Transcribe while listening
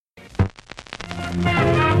It's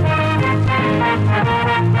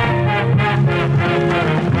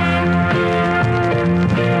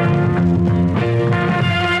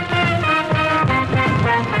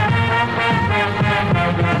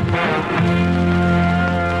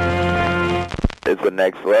the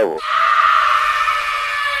next level.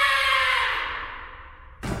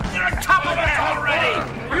 You're on top of us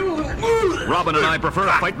already! You move! Robin and I prefer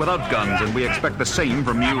a fight without guns, and we expect the same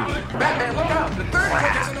from you. Batman, look out! The third one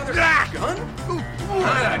has another gun?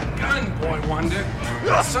 Not a gun, Boy Wonder.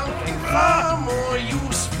 Something far more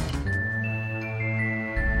useful.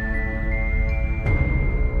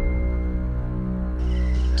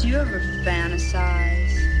 Do you ever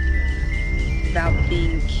fantasize about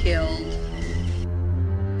being killed?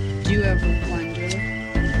 Do you ever wonder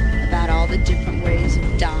about all the different ways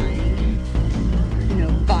of dying? You know,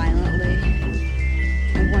 violently.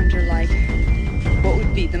 And wonder, like, what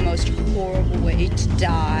would be the most horrible way to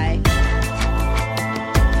die?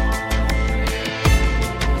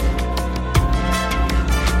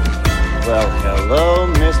 Well,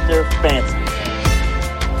 hello, Mr. Fancy.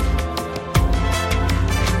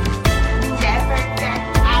 Never get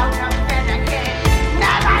out of bed again.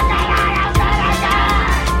 Never get out of bed again.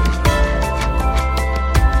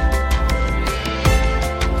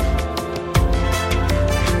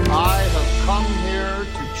 I have come here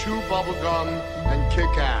to chew bubblegum and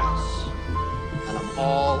kick ass. And I'm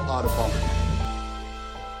all out of bubblegum.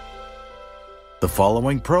 The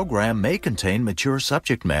following program may contain mature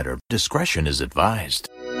subject matter. Discretion is advised.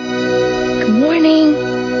 Good morning.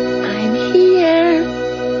 I'm here.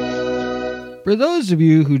 For those of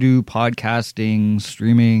you who do podcasting,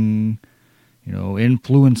 streaming,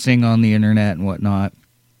 influencing on the internet and whatnot,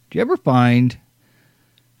 do you ever find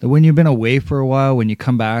that when you've been away for a while, when you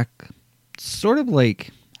come back, it's sort of like,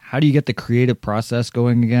 how do you get the creative process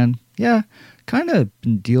going again? Yeah, kind of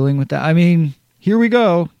been dealing with that. I mean, here we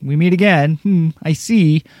go. We meet again. I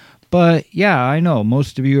see. But yeah, I know.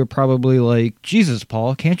 Most of you are probably like, Jesus,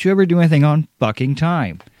 Paul, can't you ever do anything on fucking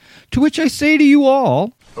time? To which I say to you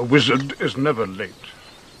all, A wizard is never late.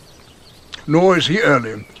 Nor is he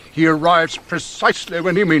early. He arrives precisely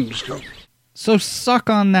when he means to. so suck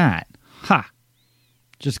on that. Ha!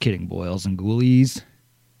 Just kidding, boils and ghoulies.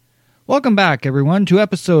 Welcome back, everyone, to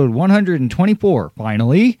episode 124,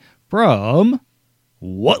 finally, from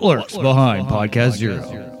What Lurks Behind Podcast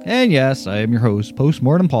Zero. And yes, I am your host,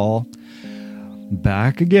 Postmortem Paul.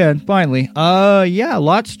 Back again, finally. Yeah,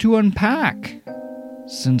 lots to unpack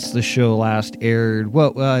since the show last aired.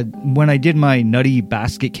 Well, when I did my Nutty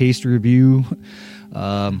Basket Case review,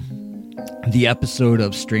 the episode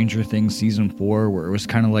of Stranger Things Season 4, where it was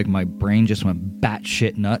kind of like my brain just went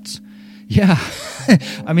batshit nuts. Yeah,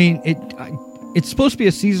 I mean, it's supposed to be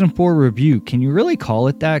a Season 4 review. Can you really call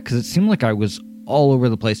it that? Because it seemed like I was all over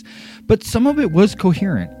the place. But some of it was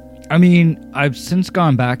coherent. I mean, I've since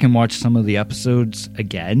gone back and watched some of the episodes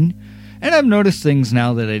again, and I've noticed things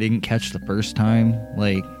now that I didn't catch the first time.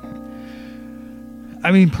 Like,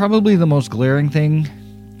 I mean, probably the most glaring thing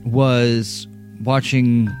was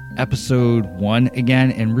watching episode 1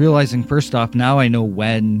 again and realizing, first off, now I know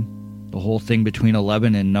when the whole thing between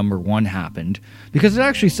 11 and number 1 happened, because it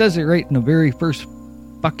actually says it right in the very first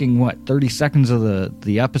fucking 30 seconds of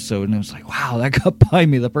the episode, and it was like, wow, that got by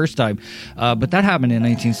me the first time. But that happened in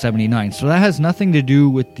 1979, so that has nothing to do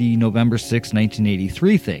with the November 6,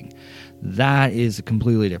 1983 thing. That is a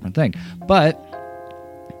completely different thing. But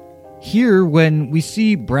here, when we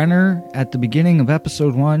see Brenner at the beginning of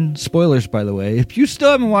episode 1, spoilers, by the way, if you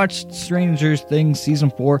still haven't watched Stranger Things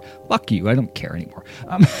Season 4, fuck you, I don't care anymore.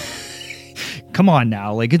 Come on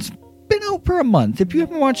now, like, it's been out for a month. If you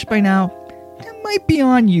haven't watched by now, it might be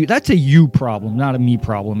on you. That's a you problem, not a me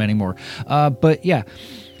problem anymore. But yeah,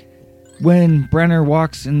 when Brenner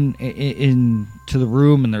walks into the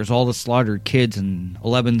room and there's all the slaughtered kids and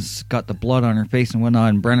Eleven's got the blood on her face and whatnot,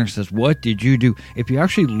 and Brenner says, "What did you do?" If you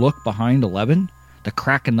actually look behind 11, the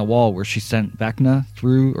crack in the wall where she sent Vecna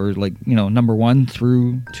through, or number 1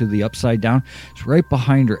 through to the upside down, it's right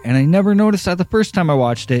behind her. And I never noticed that the first time I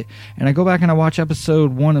watched it. And I go back and I watch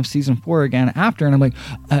episode 1 of season 4 again after, and I'm like,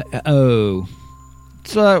 oh.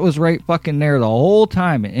 So it was right fucking there the whole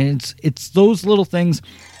time. And it's those little things,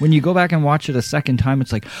 when you go back and watch it a second time,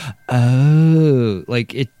 it's like, oh,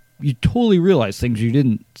 like you totally realize things you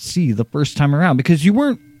didn't see the first time around because you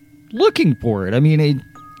weren't looking for it. I mean,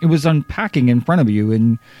 it was unpacking in front of you.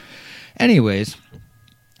 And anyways,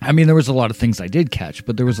 I mean, there was a lot of things I did catch,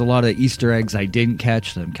 but there was a lot of Easter eggs I didn't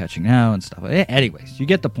catch that I'm catching now and stuff. Anyways, you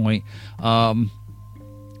get the point.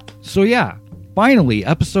 So yeah, finally,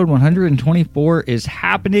 episode 124 is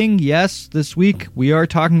happening. Yes, this week we are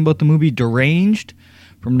talking about the movie Deranged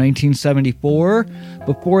from 1974.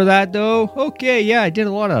 Before that, though, okay, yeah, I did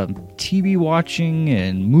a lot of TV watching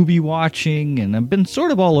and movie watching, and I've been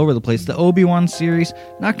sort of all over the place. The Obi-Wan series,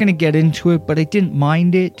 not going to get into it, but I didn't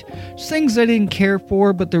mind it. There's things I didn't care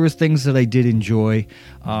for, but there was things that I did enjoy.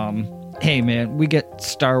 Hey, man, we get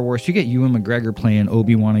Star Wars. You get Ewan McGregor playing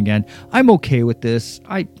Obi-Wan again. I'm okay with this.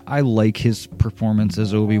 I like his performance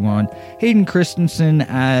as Obi-Wan. Hayden Christensen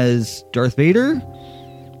as Darth Vader,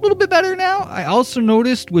 a little bit better now. I also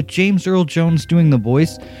noticed with James Earl Jones doing the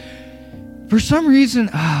voice, for some reason,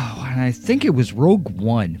 and I think it was Rogue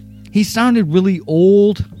One, he sounded really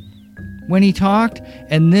old when he talked,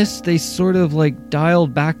 and this, they sort of like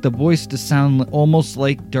dialed back the voice to sound almost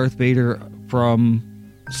like Darth Vader from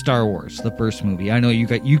Star Wars, the first movie. I know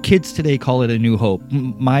you kids today call it A New Hope.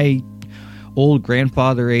 My old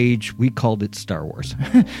grandfather age, we called it Star Wars.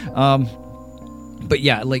 But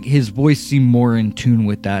yeah, like his voice seemed more in tune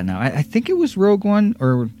with that now. I think it was Rogue One,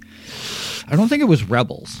 or I don't think it was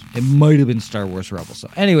Rebels. It might have been Star Wars Rebels. So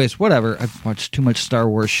anyways, whatever. I've watched too much Star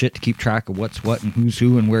Wars shit to keep track of what's what and who's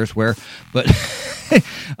who and where's where. But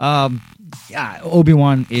yeah,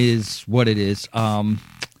 Obi-Wan is what it is.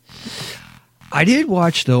 I did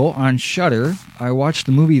watch, though, on Shudder, I watched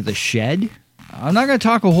the movie The Shed. I'm not going to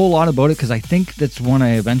talk a whole lot about it because I think that's one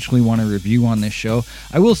I eventually want to review on this show.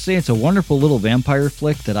 I will say it's a wonderful little vampire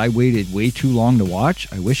flick that I waited way too long to watch.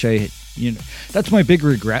 I wish I had, that's my big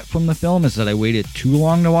regret from the film, is that I waited too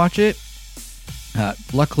long to watch it.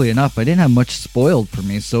 Luckily enough, I didn't have much spoiled for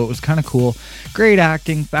me, so it was kind of cool. Great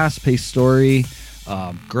acting, fast-paced story.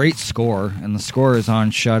 Great score, and the score is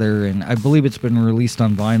on Shudder, and I believe it's been released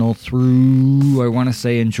on vinyl through, I want to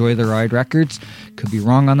say, Enjoy the Ride Records. Could be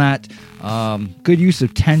wrong on that. Good use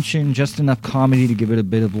of tension, just enough comedy to give it a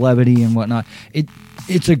bit of levity and whatnot.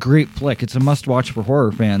 It's a great flick. It's a must-watch for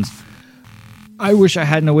horror fans. I wish I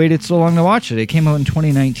hadn't waited so long to watch it. It came out in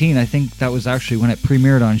 2019. I think that was actually when it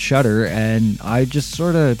premiered on Shudder, and I just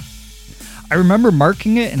sort of... I remember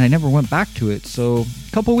marking it, and I never went back to it. So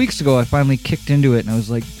a couple weeks ago, I finally kicked into it, and I was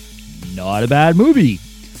like, not a bad movie.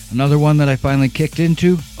 Another one that I finally kicked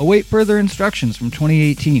into, Await Further Instructions from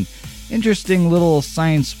 2018. Interesting little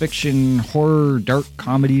science fiction, horror, dark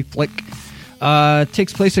comedy flick.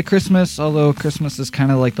 Takes place at Christmas, although Christmas is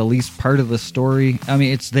kind of like the least part of the story. I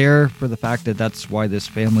mean, it's there for the fact that that's why this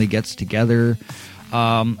family gets together.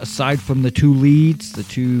 Aside from the two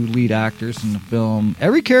lead actors in the film,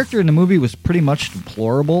 every character in the movie was pretty much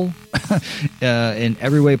deplorable in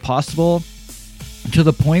every way possible, to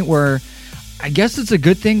the point where I guess it's a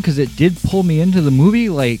good thing because it did pull me into the movie.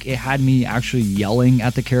 Like, it had me actually yelling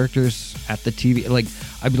at the characters at the TV. Like,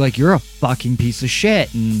 I'd be like, you're a fucking piece of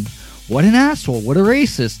shit, and what an asshole, what a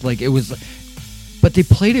racist. Like, it was, but they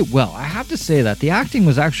played it well. I have to say that the acting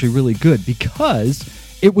was actually really good because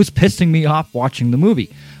it was pissing me off watching the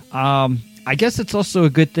movie. I guess it's also a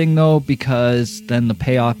good thing, though, because then the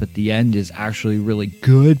payoff at the end is actually really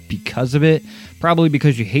good because of it. Probably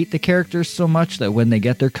because you hate the characters so much that when they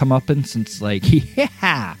get their comeuppance, it's like,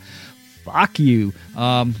 yeah, fuck you.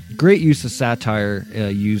 Great use of satire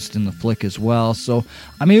used in the flick as well. So,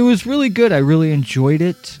 I mean, it was really good. I really enjoyed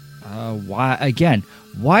it.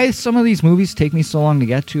 Why some of these movies take me so long to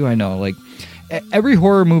get to, I know, like, every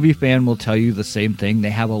horror movie fan will tell you the same thing. They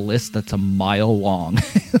have a list that's a mile long.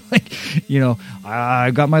 Like,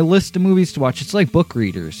 I've got my list of movies to watch. It's like book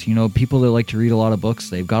readers, people that like to read a lot of books.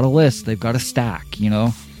 They've got a list. They've got a stack,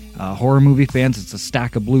 Horror movie fans, it's a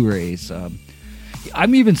stack of Blu-rays.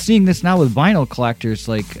 I'm even seeing this now with vinyl collectors.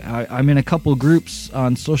 Like, I'm in a couple groups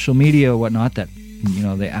on social media or whatnot that,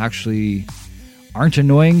 they actually aren't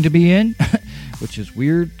annoying to be in, which is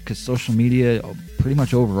weird because social media pretty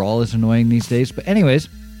much overall is annoying these days. But anyways,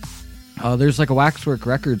 there's like a Waxwork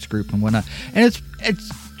Records group and whatnot, and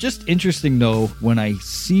it's just interesting though when I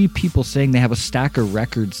see people saying they have a stack of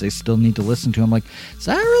records they still need to listen to. I'm like, is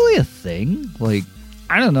that really a thing? Like,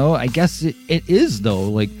 I don't know. I guess it is though.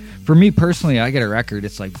 Like, for me personally, I get a record,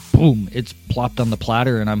 it's like boom, it's plopped on the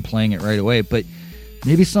platter and I'm playing it right away. But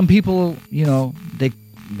maybe some people,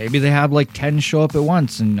 maybe they have like 10 show up at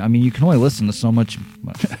once, and I mean, you can only listen to so much.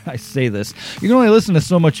 I say this, you can only listen to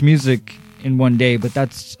so much music in one day, but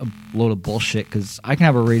that's a load of bullshit because I can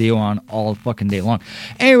have a radio on all fucking day long.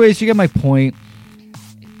 Anyways, you get my point.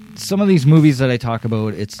 Some of these movies that I talk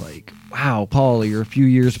about, it's like, wow, Paul, you're a few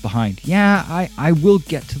years behind. Yeah, I will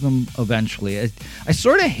get to them eventually. I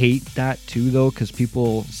sort of hate that too, though, because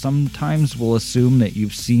people sometimes will assume that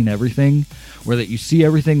you've seen everything, or that you see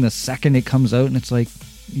everything the second it comes out, and it's like,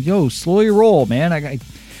 yo, slow your roll, man.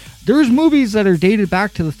 There's movies that are dated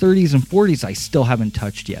back to the 30s and 40s I still haven't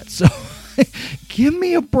touched yet. So give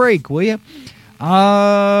me a break, will you?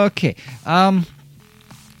 Okay.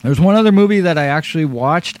 There's one other movie that I actually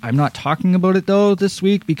watched. I'm not talking about it, though, this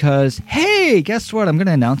week because, hey, guess what? I'm going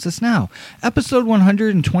to announce this now. Episode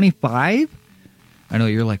 125. I know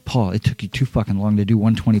you're like, Paul, it took you too fucking long to do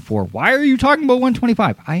 124. Why are you talking about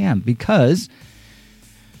 125? I am, because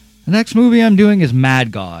the next movie I'm doing is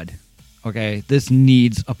Mad God. Okay, this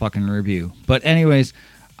needs a fucking review. But anyways,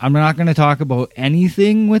 I'm not going to talk about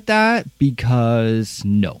anything with that because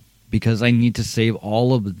I need to save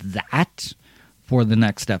all of that for the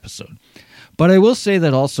next episode. But I will say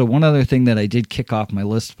that also one other thing that I did kick off my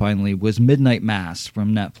list finally was Midnight Mass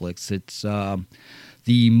from Netflix. It's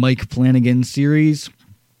the Mike Flanagan series.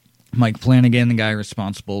 Mike Flanagan, the guy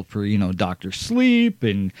responsible for, Dr. Sleep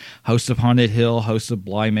and House of Haunted Hill, House of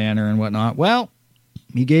Bly Manor and whatnot. Well,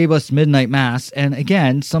 he gave us Midnight Mass, and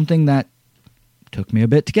again, something that took me a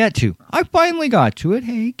bit to get to. I finally got to it.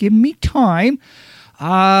 Hey, give me time.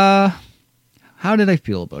 How did I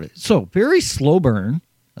feel about it? So, very slow burn.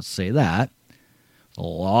 Let's say that. A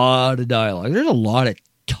lot of dialogue. There's a lot of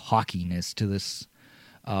talkiness to this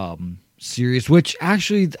series, which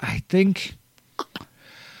actually I think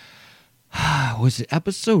was it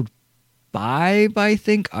episode 5, I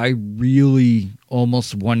think. I really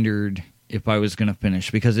almost wondered if I was going to finish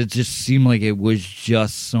because it just seemed like it was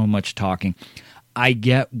just so much talking. I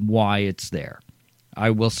get why it's there.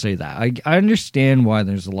 I will say that. I understand why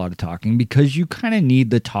there's a lot of talking because you kind of need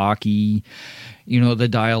the talky, the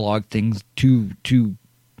dialogue things to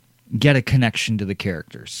get a connection to the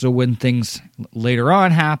characters. So when things later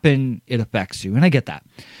on happen, it affects you. And I get that.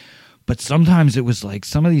 But sometimes it was like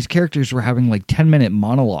some of these characters were having like 10-minute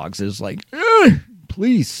monologues. It was like,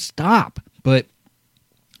 please stop. But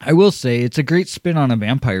I will say it's a great spin on a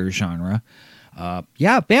vampire genre.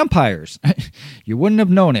 Vampires. You wouldn't have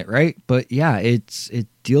known it, right? But yeah, it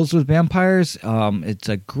deals with vampires. It's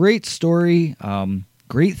a great story.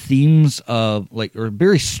 Great themes of or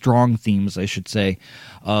very strong themes, I should say,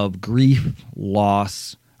 of grief,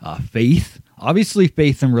 loss, faith. Obviously,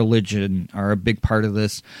 faith and religion are a big part of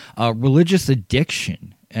this. Religious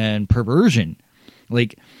addiction and perversion.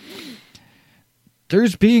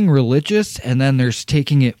 There's being religious and then there's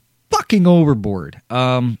taking it fucking overboard.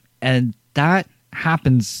 And that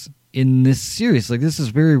happens in this series. This is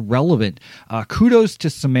very relevant. Kudos to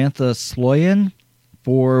Samantha Sloyan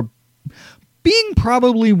for being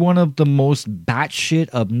probably one of the most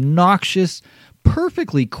batshit, obnoxious,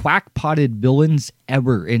 perfectly quack-potted villains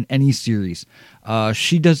ever in any series.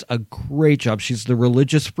 She does a great job. She's the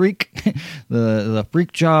religious freak. the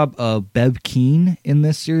freak job of Bev Keane in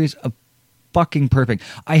this series. Fucking perfect.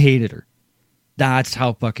 I hated her. That's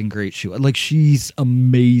how fucking great she was. She's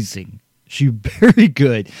amazing. She's very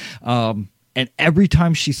good. And every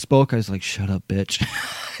time she spoke, I was like, shut up, bitch.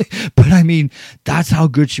 But I mean, that's how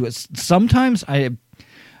good she was. Sometimes I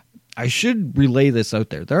should relay this out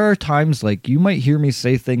there. There are times you might hear me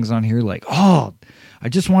say things on here like, oh, I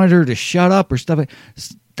just wanted her to shut up or stuff.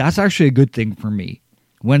 That's actually a good thing for me.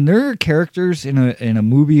 When there are characters in a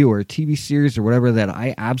movie or a TV series or whatever that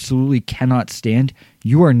I absolutely cannot stand,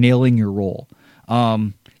 you are nailing your role.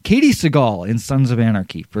 Katie Seagal in Sons of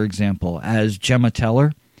Anarchy, for example, as Gemma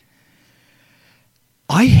Teller.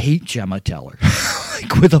 I hate Gemma Teller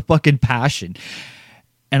with a fucking passion.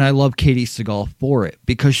 And I love Katie Seagal for it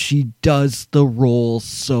because she does the role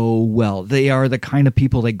so well. They are the kind of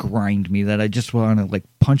people that grind me that I just want to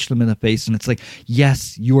punch them in the face. And it's like,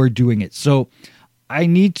 yes, you are doing it. So I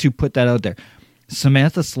need to put that out there.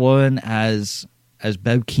 Samantha Sloyan as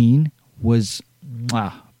Bev Keane was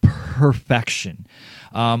perfection.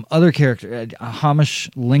 Other character, Hamish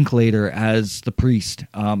Linklater as the priest.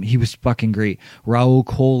 He was fucking great. Raul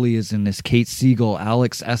Coley is in this. Kate Siegel,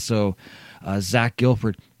 Alex Esso, Zach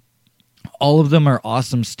Gilford. All of them are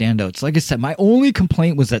awesome standouts. Like I said, my only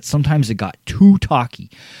complaint was that sometimes it got too talky.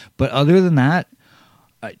 But other than that,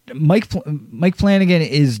 Mike Flanagan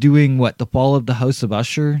is doing The Fall of the House of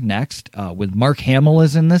Usher next. With Mark Hamill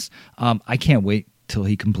is in this. I can't wait till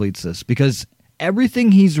he completes this because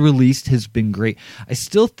everything he's released has been great. I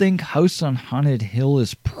still think House on Haunted Hill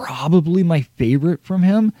is probably my favorite from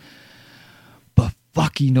him. But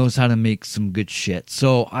fuck, he knows how to make some good shit.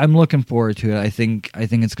 So I'm looking forward to it. I think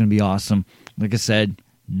it's going to be awesome. Like I said,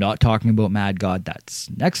 not talking about Mad God. That's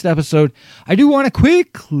next episode. I do want to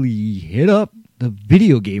quickly hit up the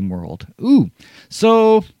video game world.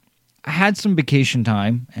 So I had some vacation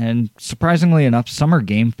time, and surprisingly enough, Summer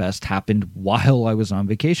Game Fest happened while I was on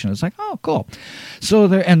vacation. I was like, oh, cool. So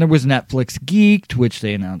there was Netflix Geeked, which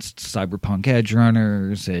they announced Cyberpunk Edge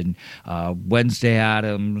Runners and Wednesday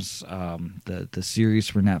Addams, the series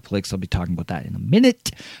for Netflix. I'll be talking about that in a minute.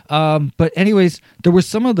 But anyways, there was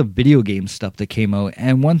some of the video game stuff that came out,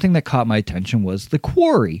 and one thing that caught my attention was The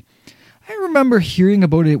Quarry. I remember hearing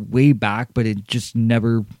about it way back, but it just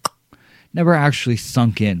never actually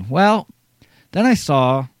sunk in. Well, then I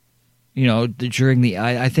saw, during the,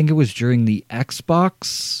 I think it was during the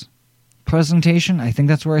Xbox presentation. I think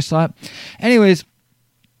that's where I saw it. Anyways,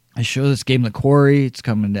 I show this game, The Quarry. It's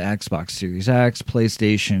coming to Xbox Series X,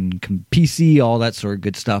 PlayStation, PC, all that sort of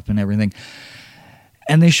good stuff and everything.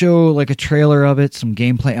 And they show like a trailer of it, some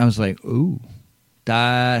gameplay. I was like, ooh,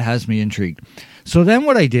 that has me intrigued. So then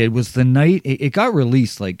what I did was the night it got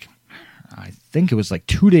released, like, I think it was like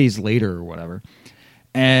 2 days later or whatever.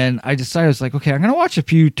 And I decided, I was like, okay, I'm going to watch a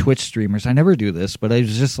few Twitch streamers. I never do this, but I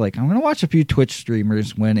was just like, I'm going to watch a few Twitch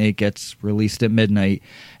streamers when it gets released at midnight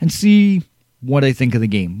and see what I think of the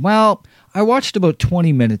game. Well, I watched about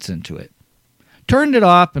 20 minutes into it, turned it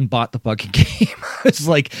off, and bought the fucking game. It's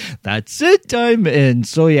like, that's it, time. And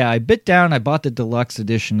so, yeah, I bit down. I bought the deluxe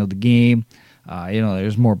edition of the game.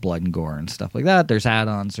 There's more blood and gore and stuff like that. There's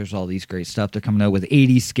add-ons. There's all these great stuff. They're coming out with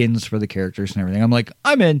 80 skins for the characters and everything. I'm like,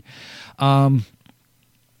 I'm in.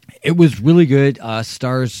 It was really good.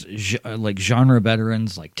 Stars like genre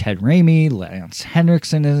veterans like Ted Raimi, Lance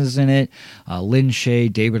Henriksen is in it, Lin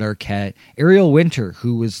Shaye, David Arquette, Ariel Winter,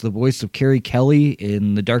 who was the voice of Carrie Kelly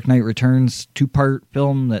in the Dark Knight Returns 2-part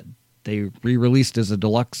film that they re-released as a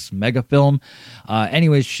deluxe mega film.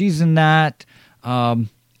 Anyways, she's in that.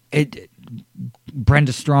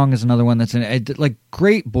 Brenda Strong is another one that's in it. Like,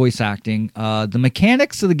 great voice acting. The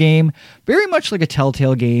mechanics of the game, very much like a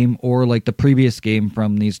Telltale game or like the previous game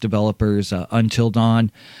from these developers, Until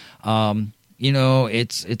Dawn.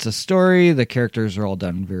 It's a story. The characters are all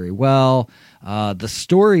done very well. The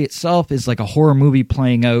story itself is like a horror movie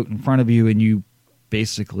playing out in front of you, and you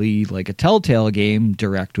basically, like a Telltale game,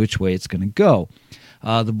 direct which way it's going to go.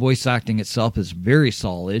 The voice acting itself is very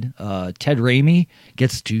solid. Ted Raimi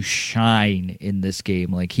gets to shine in this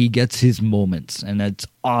game. Like, he gets his moments, and that's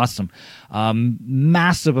awesome.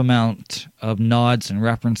 Massive amount of nods and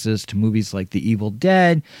references to movies like The Evil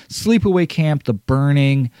Dead, Sleepaway Camp, The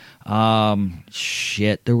Burning.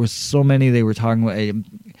 There was so many they were talking about.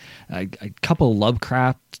 A couple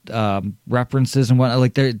Lovecraft references and whatnot.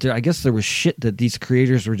 Like, I guess there was shit that these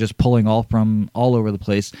creators were just pulling all over the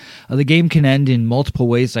place. The game can end in multiple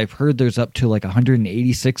ways. I've heard there's up to like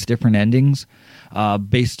 186 different endings,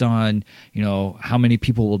 based on how many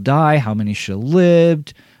people will die, how many should have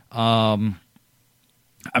lived. It's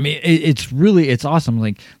awesome.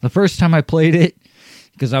 Like, the first time I played it,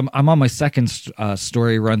 because I'm on my second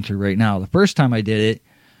story run through right now. The first time I did it,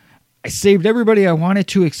 I saved everybody I wanted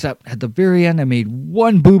to, except at the very end, I made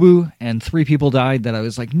one boo-boo and 3 people died that I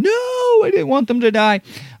was like, no, I didn't want them to die.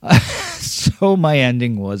 So my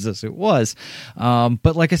ending was as it was.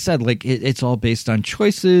 But like I said, like it's all based on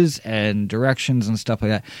choices and directions and stuff like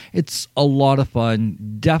that. It's a lot of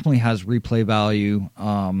fun. Definitely has replay value.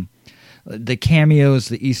 The cameos,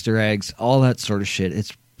 the Easter eggs, all that sort of shit.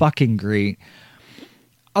 It's fucking great.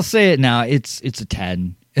 I'll say it now. It's a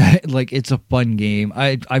 10. Like, it's a fun game.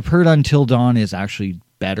 I've heard Until Dawn is actually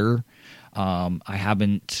better. I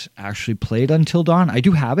haven't actually played Until Dawn. I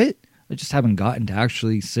do have it. I just haven't gotten to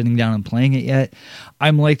actually sitting down and playing it yet.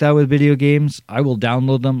 I'm like that with video games. I will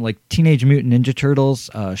download them, like Teenage Mutant Ninja Turtles,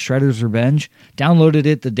 Shredder's Revenge. Downloaded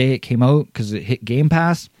it the day it came out because it hit Game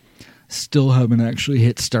Pass. Still haven't actually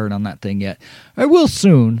hit start on that thing yet. I will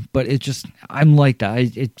soon, but I'm like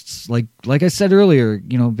that. It's like I said earlier,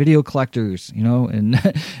 video collectors,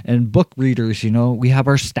 and book readers, we have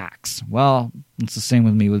our stacks. Well, it's the same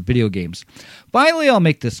with me with video games. Finally, I'll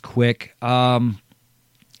make this quick.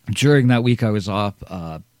 During that week I was off,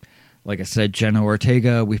 like I said, Jenna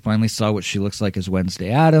Ortega, we finally saw what she looks like as Wednesday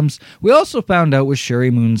Addams. We also found out what Sherry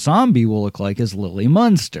Moon Zombie will look like as Lily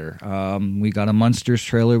Munster. We got a Munsters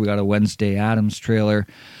trailer. We got a Wednesday Addams trailer.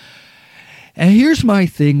 And here's my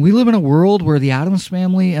thing. We live in a world where the Addams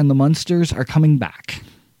family and the Munsters are coming back.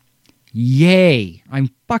 Yay. I'm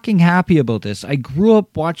fucking happy about this. I grew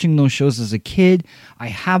up watching those shows as a kid. I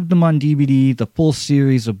have them on DVD, the full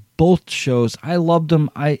series of both shows. I loved them.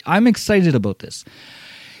 I'm excited about this.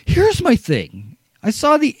 Here's my thing. I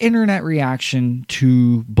saw the internet reaction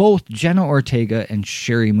to both Jenna Ortega and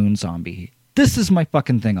Sherry Moon Zombie. This is my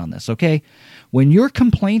fucking thing on this, okay? When your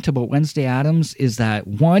complaint about Wednesday Addams is that,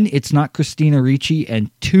 1, it's not Christina Ricci, and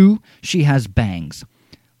 2, she has bangs.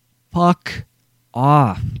 Fuck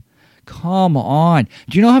off. Come on.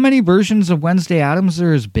 Do you know how many versions of Wednesday Addams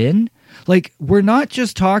there has been? Like, we're not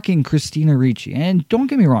just talking Christina Ricci. And don't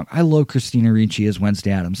get me wrong, I love Christina Ricci as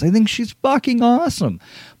Wednesday Addams. I think she's fucking awesome.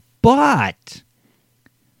 But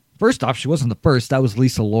first off, she wasn't the first. That was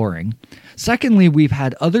Lisa Loring. Secondly, we've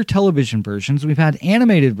had other television versions. We've had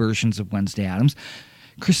animated versions of Wednesday Addams.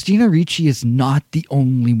 Christina Ricci is not the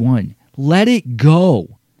only one. Let it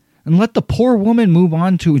go. And let the poor woman move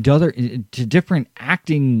on to different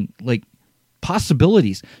acting like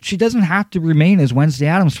possibilities. She doesn't have to remain as Wednesday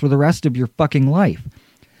Addams for the rest of your fucking life.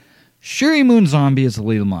 Sherry Moon Zombie is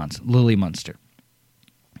Lily Munster.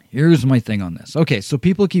 Here's my thing on this. Okay, so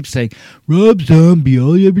people keep saying, Rob Zombie,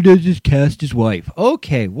 all he ever does is cast his wife.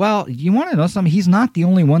 Okay, well, you want to know something? He's not the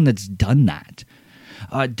only one that's done that.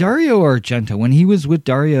 Dario Argento, when he was with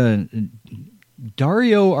Dario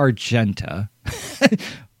Argento.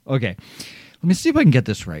 Okay, let me see if I can get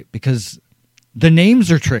this right, because the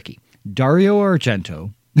names are tricky. Dario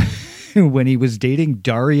Argento, when he was dating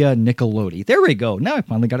Daria Nicolodi. There we go. Now I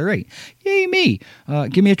finally got it right. Yay me.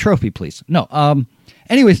 Give me a trophy, please. No,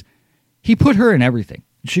 anyways, he put her in everything.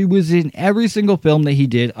 She was in every single film that he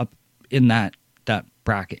did up in that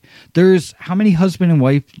bracket. There's how many husband and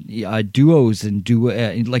wife duos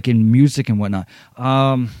and like in music and whatnot.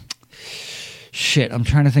 Shit, I'm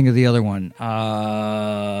trying to think of the other one.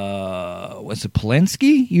 Was it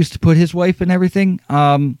Polanski? He used to put his wife in everything.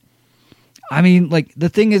 I mean, like, the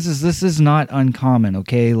thing is this is not uncommon,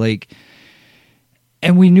 okay? Like,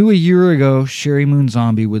 and we knew a year ago Sherry Moon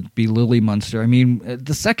Zombie would be Lily Munster. I mean,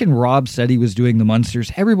 the second Rob said he was doing the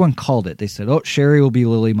Munsters, everyone called it. They said, oh, Sherry will be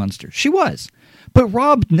Lily Munster. She was. But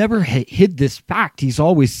Rob never hid this fact. He's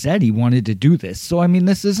always said he wanted to do this. So, I mean,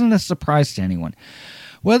 this isn't a surprise to anyone.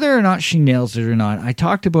 Whether or not she nails it or not, I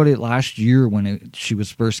talked about it last year when she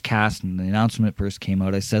was first cast and the announcement first came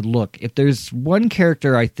out. I said, look, if there's one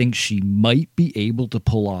character I think she might be able to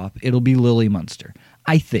pull off, it'll be Lily Munster.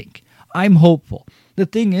 I think. I'm hopeful. The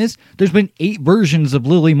thing is, there's been 8 versions of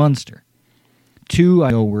Lily Munster. 2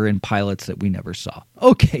 I know were in pilots that we never saw.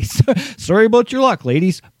 Okay, so, sorry about your luck,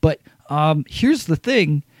 ladies. But here's the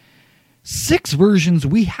thing. 6 versions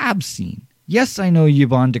we have seen. Yes, I know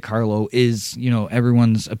Yvonne DiCarlo is,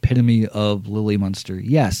 everyone's epitome of Lily Munster.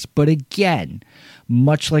 Yes, but again,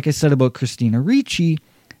 much like I said about Christina Ricci,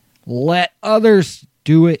 let others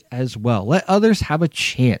do it as well. Let others have a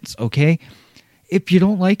chance, okay? If you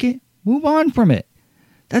don't like it, move on from it.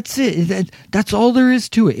 That's it. That's all there is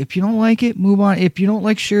to it. If you don't like it, move on. If you don't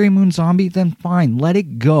like Sherry Moon Zombie, then fine, let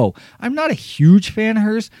it go. I'm not a huge fan of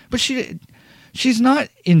hers, but she's not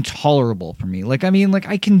intolerable for me. Like, I mean, like,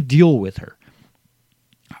 I can deal with her.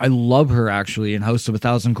 I love her, actually, in House of a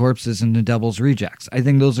Thousand Corpses and The Devil's Rejects. I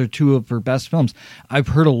think those are 2 of her best films. I've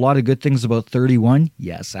heard a lot of good things about 31.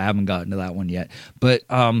 Yes, I haven't gotten to that one yet. But,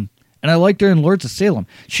 and I liked her in Lords of Salem.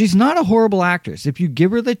 She's not a horrible actress. If you give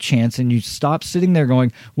her the chance and you stop sitting there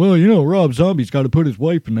going, well, Rob Zombie's got to put his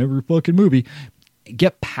wife in every fucking movie.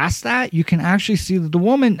 Get past that, you can actually see that the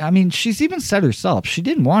woman, I mean, she's even said herself, she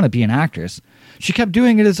didn't want to be an actress. She kept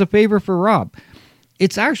doing it as a favor for Rob.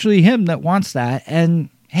 It's actually him that wants that, and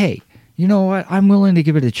hey, you know what? I'm willing to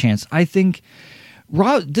give it a chance. I think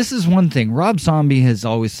this is one thing. Rob Zombie has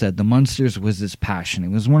always said the Munsters was his passion.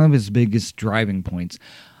 It was one of his biggest driving points.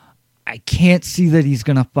 I can't see that he's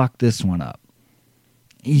going to fuck this one up.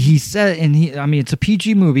 He said, it's a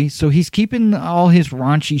PG movie, so he's keeping all his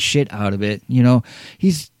raunchy shit out of it.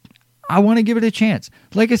 I want to give it a chance.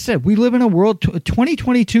 Like I said, we live in a world,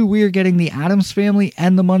 2022, we are getting the Addams Family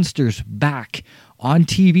and the Munsters back on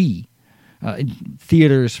TV.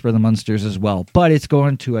 Theaters for the Munsters as well. But it's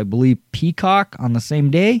going to, I believe, Peacock on the same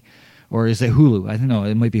day. Or is it Hulu? I don't know.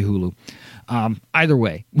 It might be Hulu. Either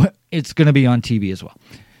way, it's going to be on TV as well.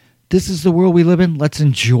 This is the world we live in. Let's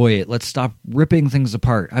enjoy it. Let's stop ripping things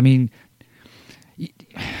apart. I mean,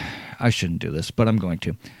 I shouldn't do this, but I'm going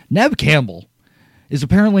to. Neve Campbell is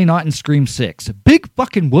apparently not in Scream 6. Big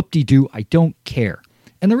fucking whoop-de-doo. I don't care.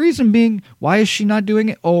 And the reason being, why is she not doing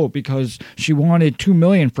it? Oh, because she wanted $2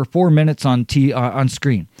 million for 4 minutes on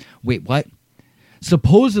screen. Wait, what?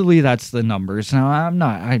 Supposedly that's the numbers. Now I'm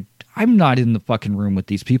not in the fucking room with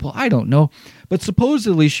these people. I don't know, but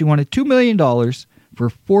supposedly she wanted $2 million for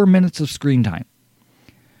 4 minutes of screen time.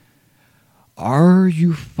 Are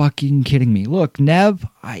you fucking kidding me? Look, Neve,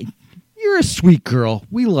 you're a sweet girl.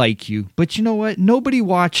 We like you, but you know what? Nobody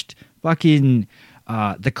watched fucking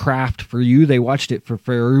The Craft for you. They watched it for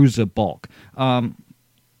Fairuza Balk.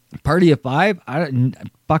 Party of Five, I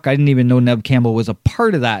didn't even know Neve Campbell was a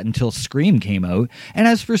part of that until Scream came out. And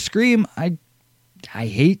as for Scream, I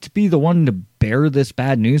hate to be the one to bear this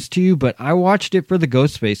bad news to you, but I watched it for the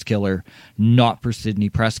Ghostface Killer, not for Sidney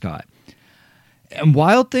Prescott. And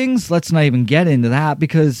Wild Things, let's not even get into that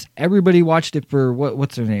because everybody watched it for,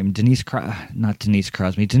 what's her name? Denise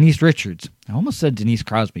Richards. I almost said Denise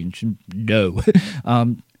Crosby. No.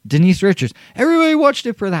 Denise Richards. Everybody watched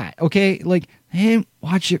it for that, okay? Like, they didn't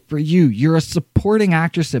watch it for you. You're a supporting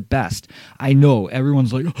actress at best. I know,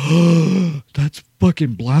 everyone's like, oh, that's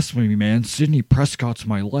fucking blasphemy, man. Sidney Prescott's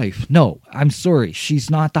my life. No, I'm sorry. She's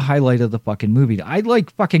not the highlight of the fucking movie. I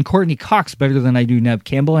like fucking Courtney Cox better than I do Neve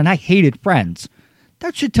Campbell, and I hated Friends.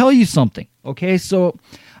 That should tell you something, okay? So,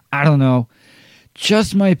 I don't know.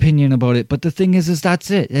 Just my opinion about it. But the thing is that's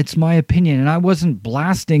it. It's my opinion, and I wasn't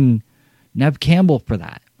blasting Neve Campbell for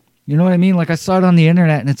that. You know what I mean? Like, I saw it on the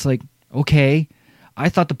internet, and it's like, okay, I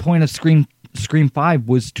thought the point of Scream 5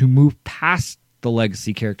 was to move past the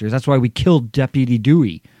legacy characters. That's why we killed Deputy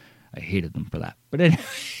Dewey. I hated them for that. But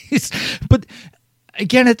anyways, but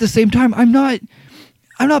again, at the same time, I'm not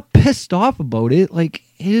pissed off about it. Like,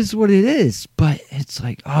 it is what it is. But it's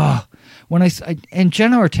like, when and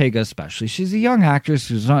Jenna Ortega especially, she's a young actress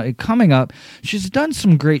who's coming up. She's done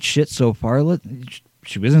some great shit so far.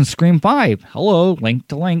 She was in Scream 5. Hello, link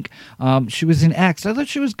to link. She was in X. I thought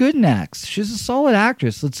she was good in X. She's a solid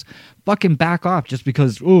actress. Let's fucking back off just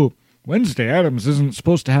because, Wednesday Addams isn't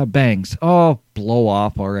supposed to have bangs. Oh, blow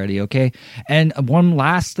off already, okay? And one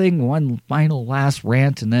final last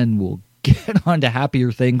rant, and then we'll get on to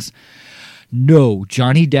happier things. No,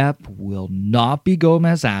 Johnny Depp will not be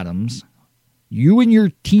Gomez Addams. You and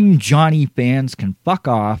your Team Johnny fans can fuck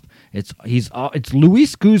off. It's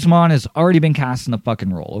Luis Guzman has already been cast in the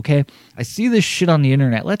fucking role, okay? I see this shit on the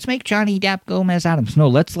internet. Let's make Johnny Depp Gomez Addams. No,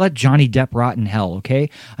 let's let Johnny Depp rot in hell, okay?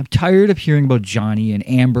 I'm tired of hearing about Johnny and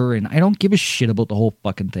Amber, and I don't give a shit about the whole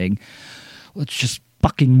fucking thing. Let's just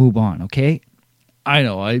fucking move on, okay? I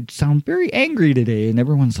know, I sound very angry today, and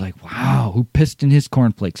everyone's like, wow, who pissed in his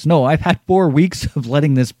cornflakes? No, I've had 4 weeks of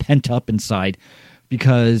letting this pent up inside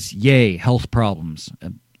because, yay, health problems.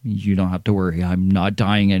 You don't have to worry. I'm not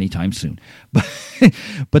dying anytime soon.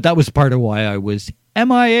 But that was part of why I was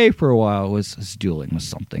MIA for a while, was dealing with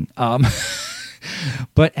something.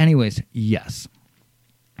 But anyways, yes.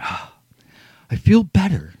 I feel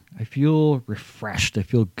better. I feel refreshed. I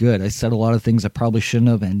feel good. I said a lot of things I probably shouldn't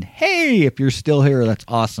have. And hey, if you're still here, that's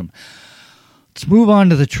awesome. Let's move on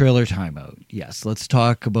to the trailer timeout. Yes, let's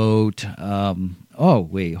talk about...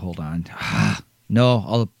 wait, hold on. No,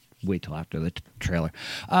 I'll wait till after the trailer.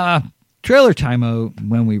 Trailer timeout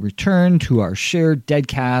when we return to our shared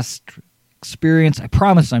Deadcast experience. I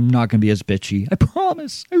promise I'm not going to be as bitchy. I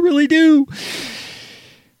promise. I really do.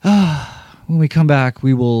 When we come back,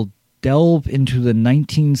 we will delve into the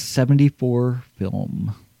 1974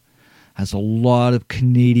 film. Has a lot of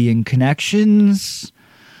Canadian connections.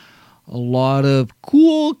 A lot of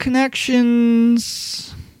cool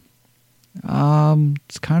connections.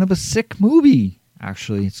 It's kind of a sick movie.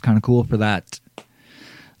 Actually, it's kind of cool for that.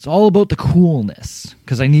 It's all about the coolness,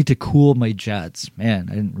 because I need to cool my jets. Man,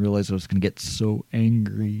 I didn't realize I was going to get so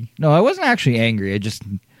angry. No, I wasn't actually angry.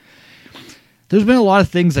 There's been a lot of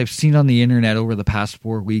things I've seen on the internet over the past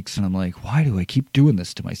 4 weeks, and I'm like, why do I keep doing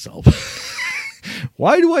this to myself?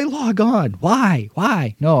 Why do I log on?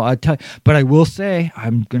 Why? No, but I will say,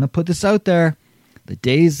 I'm going to put this out there. The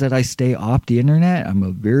days that I stay off the internet, I'm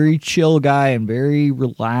a very chill guy and very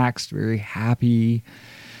relaxed, very happy.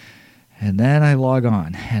 And then I log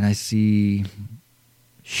on and I see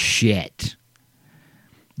shit.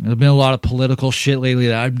 There's been a lot of political shit lately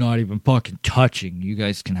that I'm not even fucking touching. You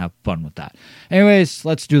guys can have fun with that. Anyways,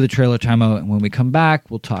 let's do the trailer timeout. And when we come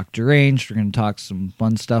back, we'll talk Deranged. We're going to talk some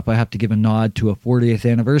fun stuff. I have to give a nod to a 40th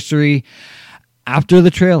anniversary after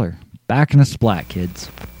the trailer. Back in a splat,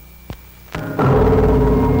 kids.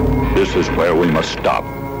 This is where we must stop,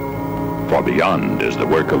 for beyond is the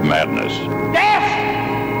work of madness.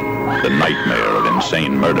 The nightmare of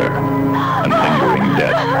insane murder and lingering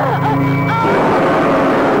death.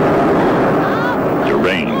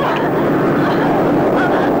 Deranged.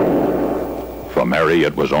 For Mary,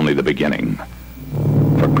 it was only the beginning.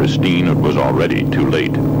 For Christine, it was already too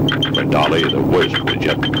late. For Dolly, the worst was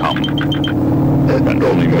yet to come. And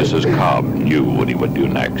only Mrs. Cobb knew what he would do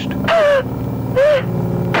next.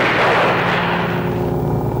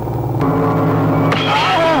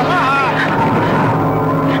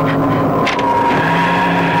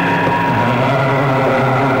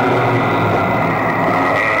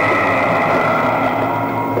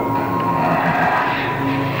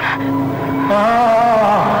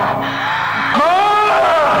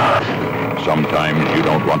 Sometimes you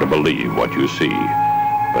don't want to believe what you see,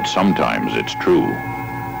 but sometimes it's true.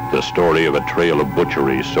 The story of a trail of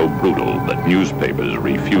butchery so brutal that newspapers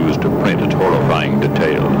refuse to print its horrifying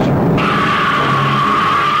details.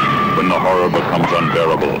 When the horror becomes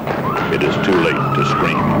unbearable, it is too late to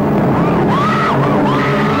scream.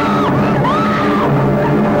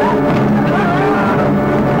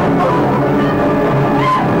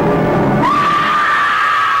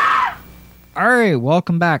 All right,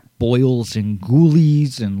 welcome back, boils and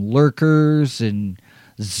ghoulies and lurkers and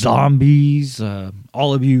zombies.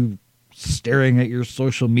 All of you staring at your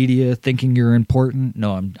social media thinking you're important.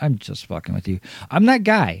 No, I'm just fucking with you. I'm that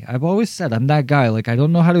guy. I've always said I'm that guy. Like, I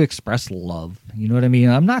don't know how to express love. You know what I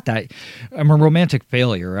mean? I'm not that. I'm a romantic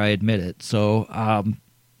failure. I admit it. So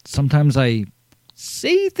sometimes I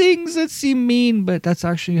say things that seem mean, but that's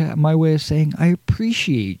actually my way of saying I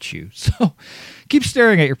appreciate you. So keep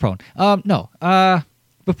staring at your phone.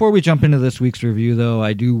 Before we jump into this week's review, though,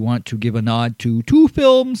 I do want to give a nod to two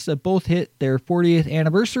films that both hit their 40th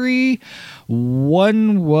anniversary.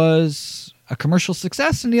 One was a commercial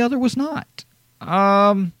success and the other was not.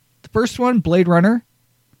 The first one, Blade Runner.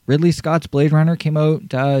 Ridley Scott's Blade Runner came out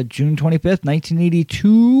June 25th,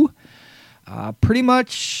 1982. Pretty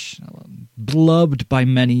much beloved by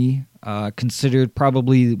many, considered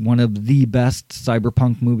probably one of the best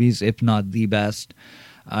cyberpunk movies, if not the best.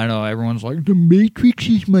 I know everyone's like, The Matrix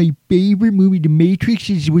is my favorite movie. The Matrix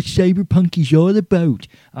is what cyberpunk is all about.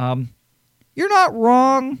 You're not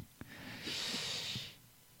wrong.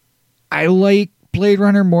 I like Blade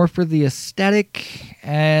Runner more for the aesthetic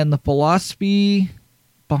and the philosophy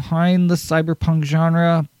behind the cyberpunk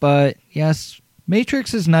genre. But yes,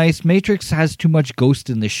 Matrix is nice. Matrix has too much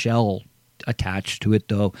Ghost in the Shell attached to it,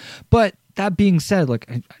 though. But that being said, like,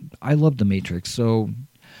 I love The Matrix, so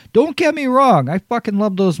don't get me wrong. I fucking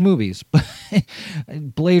love those movies. But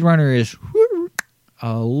Blade Runner is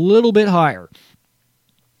a little bit higher.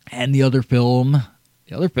 And the other film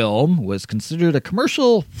was considered a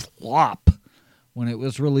commercial flop when it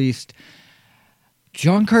was released.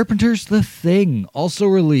 John Carpenter's The Thing, also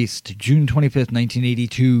released June 25th,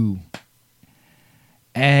 1982.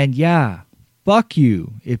 And yeah, fuck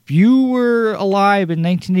you. If you were alive in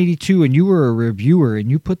 1982 and you were a reviewer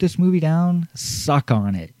and you put this movie down, suck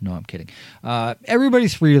on it. No, I'm kidding.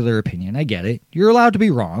 Everybody's free to their opinion. I get it. You're allowed to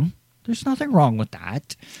be wrong. There's nothing wrong with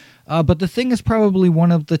that. But The Thing is probably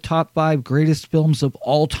one of the top 5 greatest films of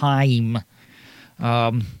all time.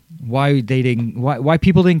 Why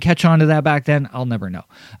people didn't catch on to that back then, I'll never know.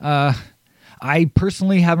 I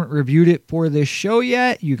personally haven't reviewed it for this show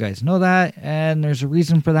yet. You guys know that, and there's a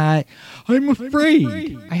reason for that. I'm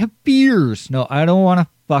afraid. I have fears. No, I don't want to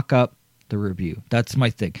fuck up the review. That's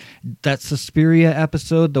my thing. That Suspiria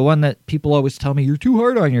episode, the one that people always tell me, you're too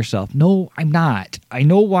hard on yourself. No, I'm not. I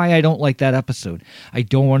know why I don't like that episode. I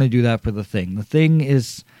don't want to do that for The Thing. The Thing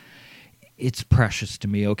is... it's precious to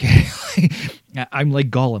me, okay? I'm like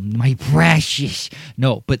Gollum, my precious.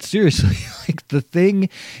 No, but seriously, like, The Thing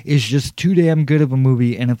is just too damn good of a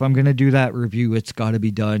movie, and if I'm going to do that review, it's got to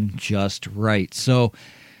be done just right. So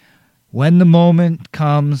when the moment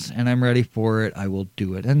comes and I'm ready for it, I will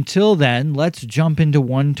do it. Until then, let's jump into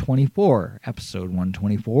 124, episode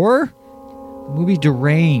 124, the movie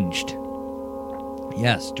Deranged.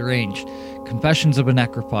 Yes, Deranged. Confessions of a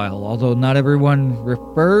Necrophile. Although not everyone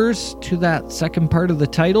refers to that second part of the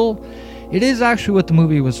title, it is actually what the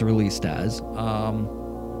movie was released as.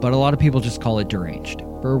 But a lot of people just call it Deranged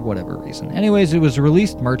for whatever reason. Anyways, it was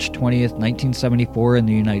released March 20th, 1974 in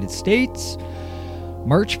the United States.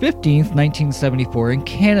 March 15th, 1974 in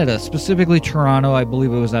Canada, specifically Toronto. I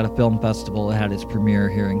believe it was at a film festival. It had its premiere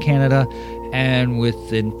here in Canada. And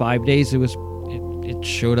within 5 days, it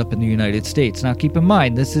showed up in the United States. Now, keep in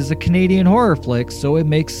mind, this is a Canadian horror flick, so it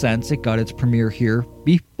makes sense it got its premiere here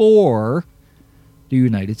before the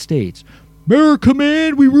United States. America,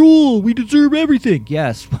 man, we rule. We deserve everything.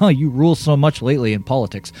 Yes, well, you rule so much lately in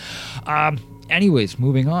politics. Anyways,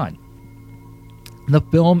 moving on. The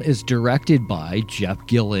film is directed by Jeff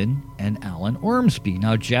Gillen and Alan Ormsby.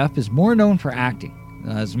 Now, Jeff is more known for acting.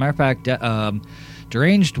 As a matter of fact,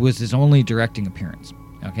 Deranged was his only directing appearance.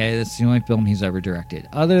 Okay, that's the only film he's ever directed.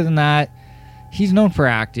 Other than that, he's known for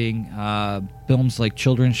acting. Films like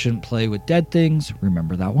Children Shouldn't Play with Dead Things,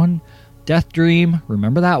 remember that one? Death Dream,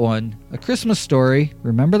 remember that one? A Christmas Story,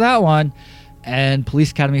 remember that one? And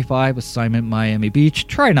Police Academy 5, Assignment Miami Beach,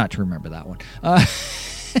 try not to remember that one.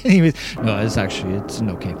 Anyways, no, it's an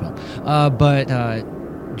okay film. But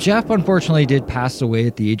Jeff, unfortunately, did pass away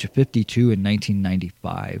at the age of 52 in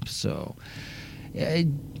 1995, so...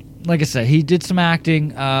 like I said, he did some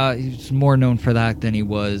acting. He's more known for that than he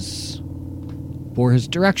was for his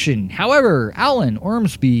direction. However, Alan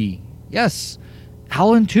Ormsby, yes,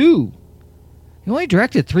 Alan too. He only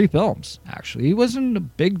directed 3 films, actually. He wasn't a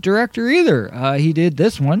big director either. He did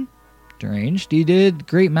this one, Deranged. He did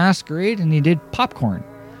Great Masquerade, and he did Popcorn.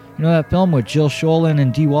 You know that film with Jill Schoelen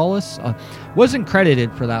and Dee Wallace? Wasn't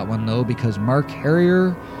credited for that one, though, because Mark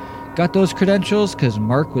Harrier got those credentials, because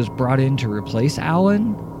Mark was brought in to replace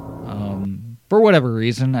Alan. For whatever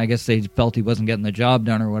reason, I guess they felt he wasn't getting the job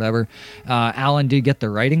done or whatever. Alan did get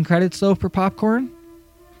the writing credits, though, for Popcorn.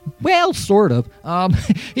 Well, sort of.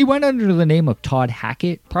 He went under the name of Todd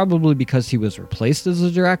Hackett, probably because he was replaced as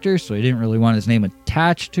a director, so he didn't really want his name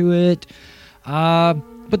attached to it.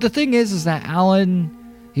 But the thing is that Alan,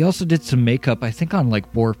 he also did some makeup, I think, on like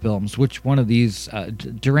 4 films. Which one of these?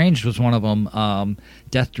 Deranged was one of them.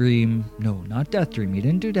 Death Dream. No, not Death Dream. He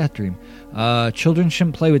didn't do Death Dream. Children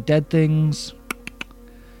Shouldn't Play with Dead Things.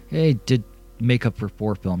 He did makeup for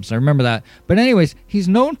 4 films. I remember that. But anyways, he's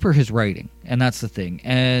known for his writing, and that's the thing.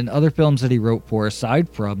 And other films that he wrote for, aside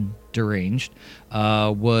from Deranged,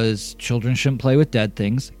 was Children Shouldn't Play with Dead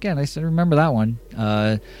Things. Again, I said remember that one.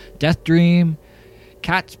 Death Dream,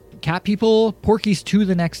 Cat People, Porky's 2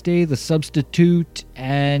 the Next Day, The Substitute,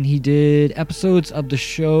 and he did episodes of the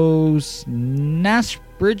shows Nash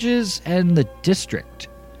Bridges and The District.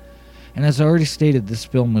 And as I already stated, this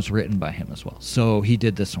film was written by him as well. So he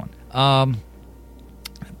did this one.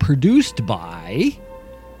 Produced by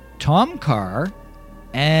Tom Carr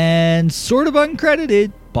and sort of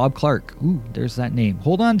uncredited Bob Clark. Ooh, there's that name.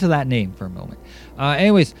 Hold on to that name for a moment.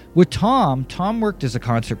 Anyways, with Tom worked as a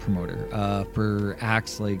concert promoter for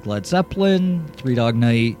acts like Led Zeppelin, Three Dog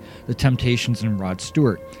Night, The Temptations, and Rod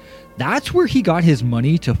Stewart. That's where he got his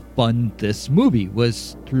money to fund this movie,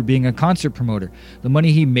 was through being a concert promoter. The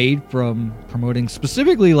money he made from promoting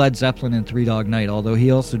specifically Led Zeppelin and Three Dog Night, although he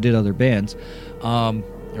also did other bands,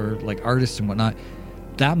 or like artists and whatnot.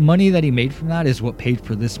 That money that he made from that is what paid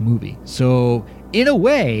for this movie. So, in a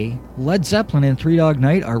way, Led Zeppelin and Three Dog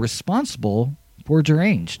Night are responsible for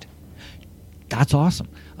Deranged. That's awesome.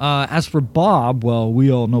 As for Bob, well,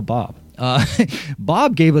 we all know Bob.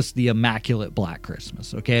 Bob gave us the Immaculate Black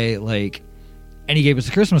Christmas, okay? And he gave us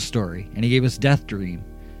A Christmas Story, and he gave us Death Dream,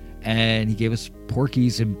 and he gave us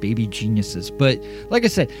Porky's and Baby Geniuses. But like I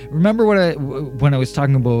said, remember when I was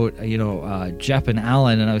talking about Jeff and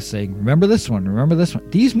Alan, and I was saying, remember this one.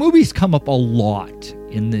 These movies come up a lot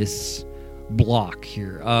in this block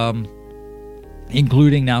here,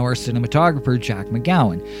 including now our cinematographer Jack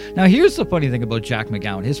McGowan. Now here's the funny thing about Jack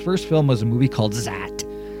McGowan. His first film was a movie called Zat.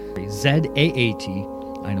 Z-A-A-T.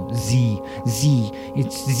 I know, Z.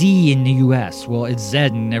 It's Z in the U.S. Well, it's Z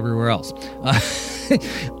in everywhere else.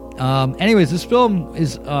 Anyways, this film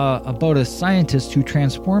is about a scientist who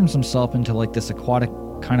transforms himself into like this aquatic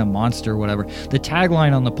kind of monster or whatever. The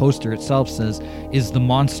tagline on the poster itself says, is the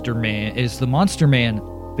monster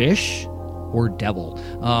man fish or devil?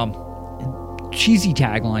 Cheesy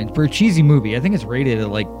tagline for a cheesy movie. I think it's rated at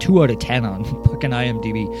like 2 out of 10 on fucking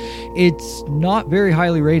IMDb. It's not very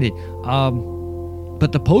highly rated,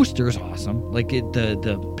 but the poster is awesome. Like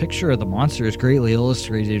the picture of the monster is greatly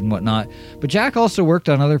illustrated and whatnot. But Jack also worked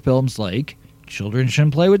on other films like Children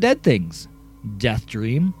Shouldn't Play with Dead Things, Death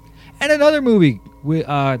Dream, and another movie.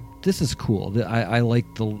 This is cool. I like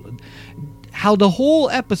how the whole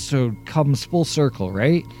episode comes full circle,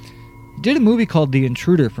 right? Did a movie called The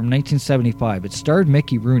Intruder from 1975. It starred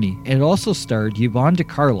Mickey Rooney. It also starred Yvonne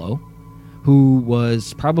DiCarlo, who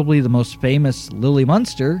was probably the most famous Lily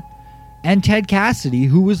Munster, and Ted Cassidy,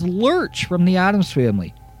 who was Lurch from The Addams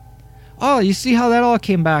Family. Oh, you see how that all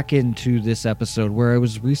came back into this episode where I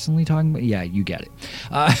was recently talking about... Yeah, you get it.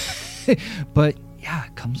 But, yeah,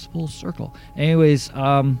 it comes full circle. Anyways,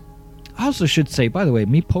 I also should say, by the way,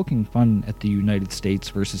 me poking fun at the United States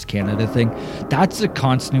versus Canada thing, that's a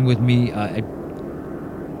constant with me. I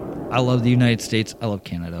love the United States. I love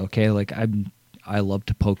Canada, okay? I love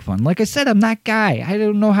to poke fun. Like I said, I'm that guy. I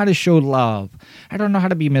don't know how to show love. I don't know how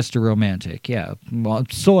to be Mr. Romantic. Yeah, well,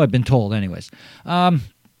 so I've been told anyways. The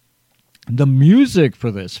music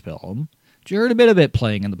for this film, you heard a bit of it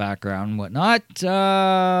playing in the background and whatnot.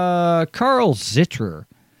 Carl Zittrer.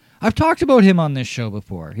 I've talked about him on this show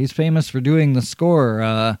before. He's famous for doing the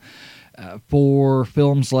score for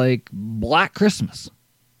films like Black Christmas.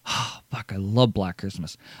 Oh, fuck, I love Black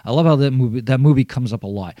Christmas. I love how that movie comes up a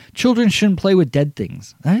lot. Children Shouldn't Play with Dead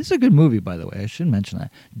Things. That is a good movie, by the way. I should mention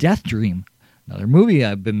that. Death Dream. Another movie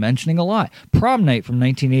I've been mentioning a lot. Prom Night from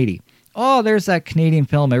 1980. Oh, there's that Canadian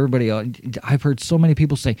film I've heard so many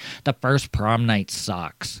people say, the first Prom Night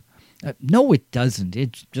sucks. No, it doesn't.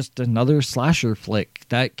 It's just another slasher flick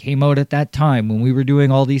that came out at that time when we were doing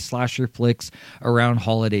all these slasher flicks around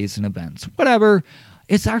holidays and events. Whatever.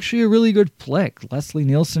 It's actually a really good flick. Leslie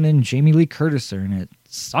Nielsen and Jamie Lee Curtis are in it.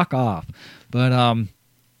 Suck off. But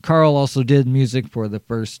Carl also did music for the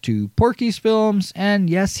first 2 Porky's films. And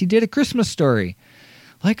yes, he did A Christmas Story.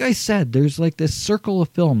 like I said, there's like this circle of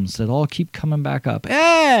films that all keep coming back up.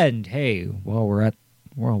 And hey, while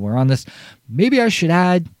we're on this, maybe I should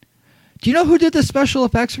add, do you know who did the special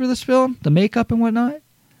effects for this film? The makeup and whatnot?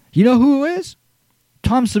 You know who it is?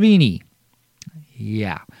 Tom Savini.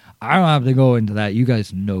 Yeah, I don't have to go into that. You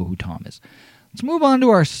guys know who Tom is. Let's move on to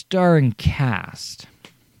our starring cast.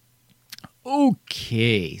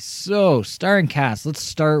 Okay, so starring cast. Let's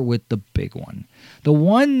start with the big one. The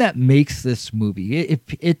one that makes this movie.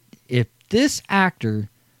 If this actor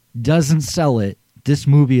doesn't sell it, this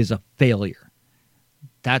movie is a failure.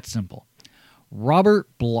 That's simple. Robert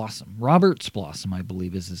Blossom. Roberts Blossom, I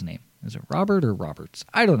believe, is his name. Is it Robert or Roberts?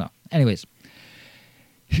 I don't know. Anyways,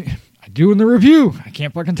 I do in the review. I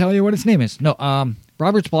can't fucking tell you what his name is. No,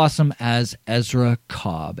 Roberts Blossom as Ezra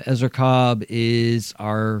Cobb. Ezra Cobb is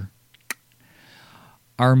our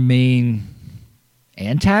main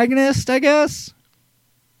antagonist, I guess.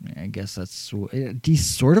 I guess he's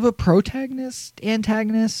sort of a protagonist,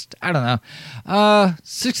 antagonist. I don't know.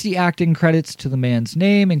 60 acting credits to the man's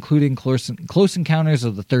name, including Close Encounters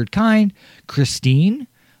of the Third Kind, Christine,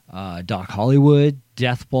 Doc Hollywood,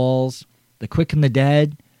 Death Balls, The Quick and the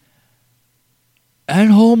Dead,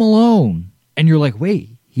 and Home Alone. And you're like,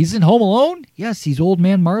 wait, he's in Home Alone? Yes, he's Old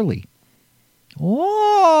Man Marley.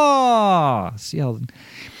 Oh, see how...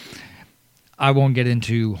 I won't get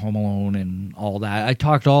into Home Alone and all that. I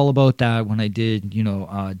talked all about that when I did,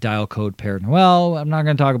 Dial Code Père Noël. I'm not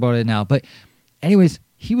going to talk about it now. But anyways,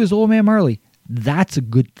 he was Old Man Marley. That's a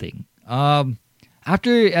good thing. I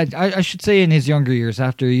should say in his younger years,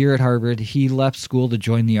 after a year at Harvard, he left school to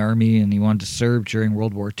join the Army, and he wanted to serve during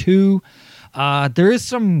World War II. There is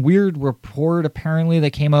some weird report, apparently,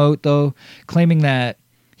 that came out, though, claiming that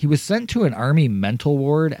he was sent to an Army mental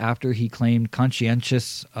ward after he claimed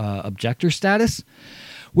conscientious objector status,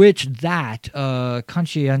 which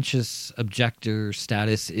conscientious objector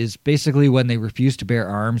status is basically when they refuse to bear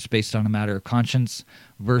arms based on a matter of conscience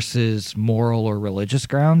versus moral or religious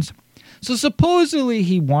grounds. So supposedly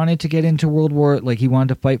he wanted to get into he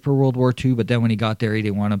wanted to fight for World War II, but then when he got there, he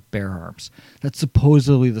didn't want to bear arms. That's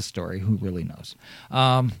supposedly the story. Who really knows?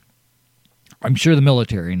 I'm sure the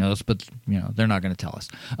military knows, but they're not going to tell us.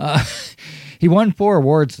 He won 4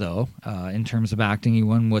 awards, though, in terms of acting. He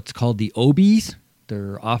won what's called the Obies.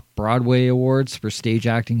 They're off-Broadway awards for stage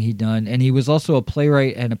acting he'd done. And he was also a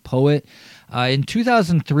playwright and a poet. In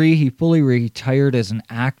 2003, he fully retired as an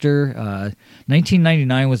actor.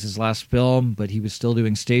 1999 was his last film, but he was still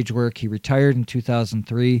doing stage work. He retired in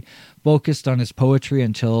 2003, focused on his poetry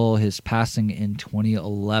until his passing in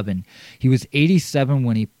 2011. He was 87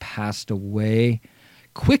 when he passed away.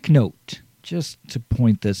 Quick note, just to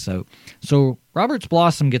point this out. So Roberts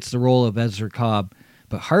Blossom gets the role of Ezra Cobb,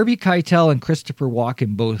 but Harvey Keitel and Christopher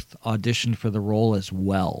Walken both auditioned for the role as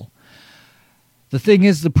well. The thing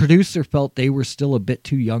is, the producer felt they were still a bit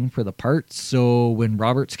too young for the part, so when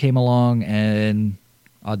Roberts came along and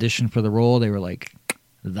auditioned for the role, they were like,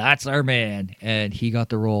 that's our man, and he got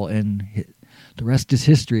the role, and the rest is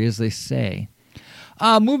history, as they say.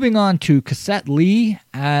 Moving on to Cassette Lee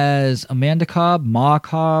as Amanda Cobb, Ma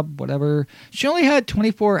Cobb, whatever. She only had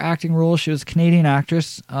 24 acting roles. She was a Canadian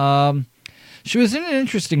actress. She was in an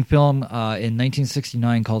interesting film in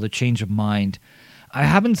 1969 called A Change of Mind. I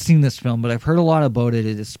haven't seen this film, but I've heard a lot about it,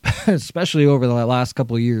 especially over the last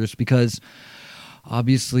couple of years, because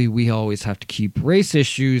obviously we always have to keep race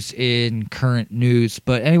issues in current news.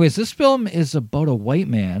 But anyways, this film is about a white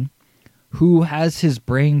man who has his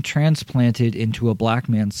brain transplanted into a black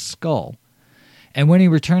man's skull. And when he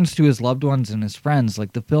returns to his loved ones and his friends,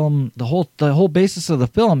 like the whole basis of the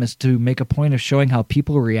film is to make a point of showing how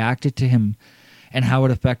people reacted to him and how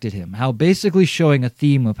it affected him. How basically showing a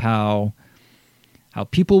theme of how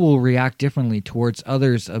people will react differently towards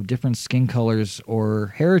others of different skin colors or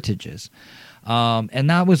heritages. And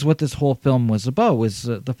that was what this whole film was about, was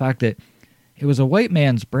the fact that it was a white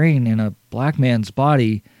man's brain in a black man's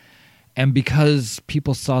body. And because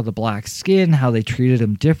people saw the black skin, how they treated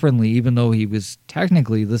him differently, even though he was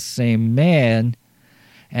technically the same man.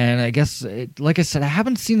 And I guess, like I said, I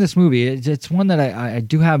haven't seen this movie. It's one that I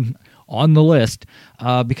do have on the list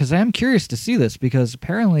because I am curious to see this, because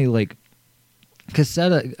apparently, like,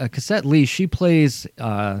 Cassette Lee, she plays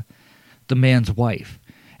the man's wife.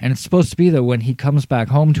 And it's supposed to be that when he comes back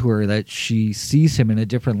home to her, that she sees him in a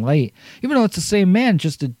different light. Even though it's the same man,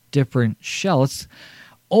 just a different shell. It's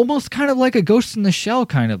almost kind of like a Ghost in the Shell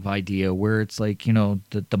kind of idea, where it's like,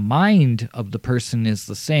 the mind of the person is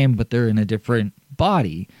the same, but they're in a different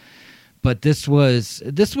body. But this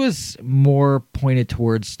was more pointed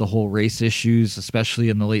towards the whole race issues, especially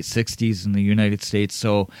in the late 60s in the United States.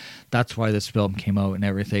 So that's why this film came out and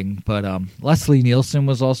everything. But Leslie Nielsen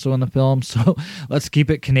was also in the film, so let's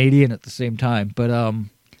keep it Canadian at the same time. But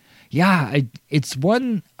it's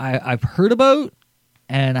one I've heard about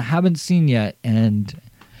and I haven't seen yet, and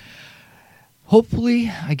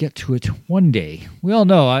hopefully I get to it one day. We all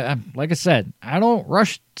know, I like I said, I don't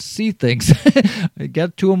rush to see things. I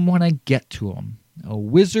get to them when I get to them. A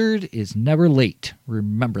wizard is never late.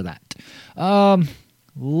 Remember that.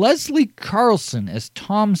 Leslie Carlson as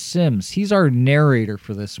Tom Sims. He's our narrator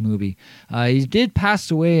for this movie. He did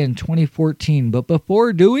pass away in 2014, but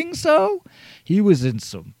before doing so, he was in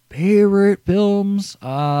some favorite films.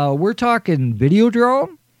 We're talking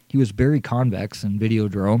Videodrome. He was Barry Convex in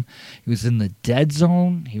Videodrome. He was in The Dead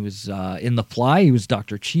Zone. He was in The Fly. He was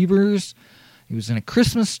Dr. Cheevers. He was in A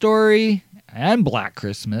Christmas Story and Black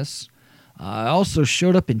Christmas. Also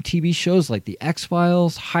showed up in TV shows like The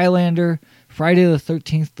X-Files, Highlander, Friday the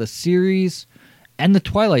 13th, the series, and The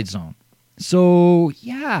Twilight Zone. So,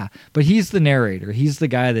 yeah. But he's the narrator. He's the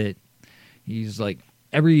guy that he's like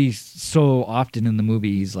every so often in the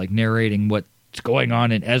movie he's like narrating what's going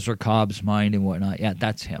on in Ezra Cobb's mind and whatnot. Yeah,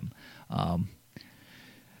 that's him.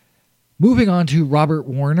 Moving on to Robert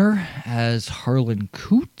Warner as Harlan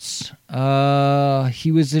Coots.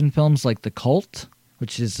 He was in films like The Cult,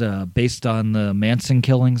 which is based on the Manson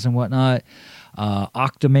killings and whatnot.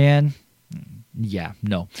 Octoman. Yeah,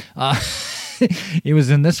 no. He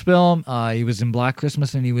was in this film. He was in Black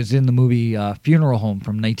Christmas, and he was in the movie Funeral Home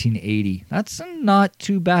from 1980. That's a not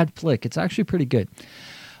too bad flick. It's actually pretty good.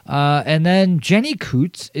 And then Jenny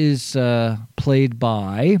Coots is played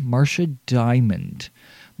by Marcia Diamond.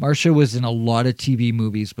 Marcia was in a lot of TV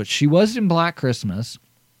movies, but she was in Black Christmas.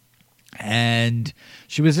 And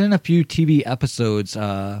she was in a few TV episodes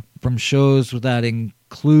from shows that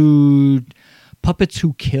include Puppets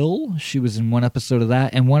Who Kill. She was in one episode of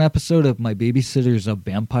that, and one episode of My Babysitter's a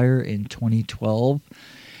Vampire in 2012.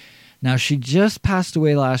 Now, she just passed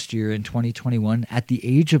away last year in 2021 at the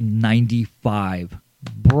age of 95.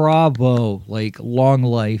 Bravo, like long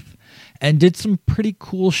life, and did some pretty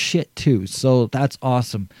cool shit too. So that's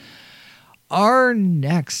awesome. Our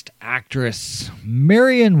next actress,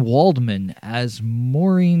 Marion Waldman as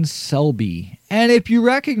Maureen Selby. And if you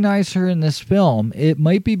recognize her in this film, it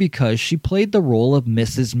might be because she played the role of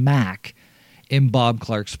Mrs. Mack in Bob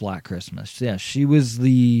Clark's Black Christmas. Yeah, she was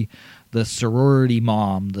the sorority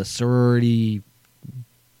mom, the sorority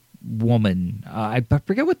woman. I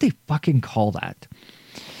forget what they fucking call that.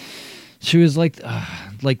 She was like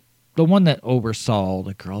the one that oversaw all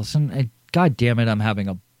the girls. And God damn it, I'm having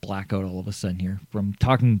a blackout all of a sudden here from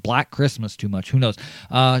talking Black Christmas too much. Who knows?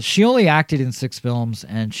 She only acted in 6 films,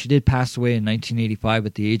 and she did pass away in 1985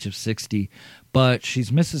 at the age of 60. But she's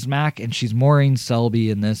Mrs. Mack, and she's Maureen Selby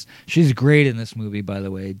in this. She's great in this movie, by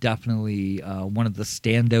the way. Definitely one of the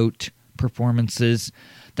standout performances.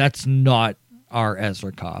 That's not our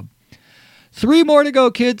Ezra Cobb. 3 more to go,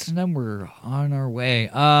 kids, and then we're on our way.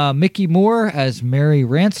 Mickey Moore as Mary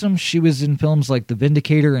Ransom. She was in films like The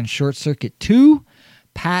Vindicator and Short Circuit 2.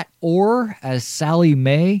 Pat Orr as Sally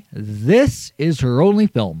May. This is her only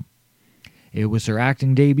film. It was her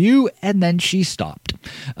acting debut, and then she stopped.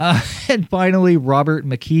 And finally, Robert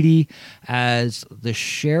McKeady as the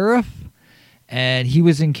sheriff. And he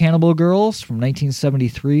was in Cannibal Girls from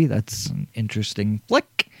 1973. That's an interesting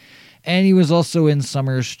flick. And he was also in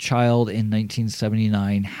Summer's Child in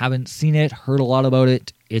 1979. Haven't seen it, heard a lot about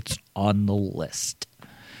it. It's on the list.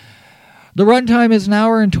 The runtime is an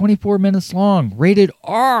hour and 24 minutes long. Rated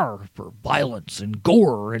R for violence and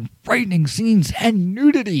gore and frightening scenes and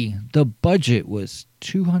nudity. The budget was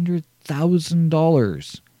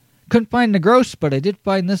 $200,000. Couldn't find the gross, but I did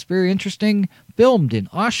find this very interesting. Filmed in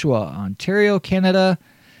Oshawa, Ontario, Canada,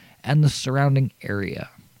 and the surrounding area.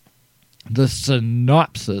 The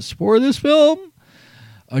synopsis for this film: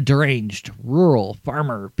 a deranged rural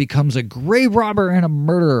farmer becomes a grave robber and a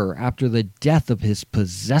murderer after the death of his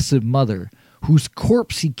possessive mother, whose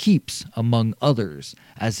corpse he keeps, among others,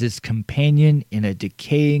 as his companion in a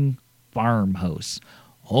decaying farmhouse.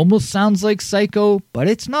 Almost sounds like Psycho, but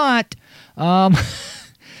it's not.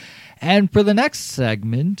 And for the next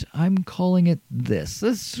segment, I'm calling it this.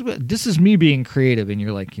 This is me being creative, and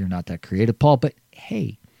you're like, you're not that creative, Paul, but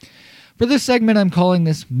hey. For this segment, I'm calling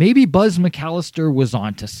this Maybe Buzz McAllister Was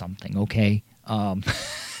Onto Something, okay?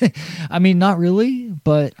 I mean, not really,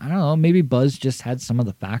 but I don't know. Maybe Buzz just had some of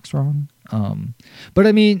the facts wrong. But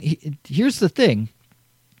I mean, here's the thing.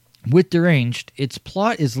 With Deranged, its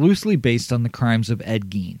plot is loosely based on the crimes of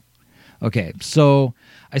Ed Gein. Okay, so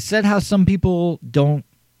I said how some people don't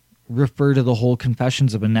refer to the whole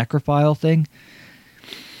Confessions of a Necrophile thing?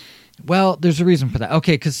 Well, there's a reason for that.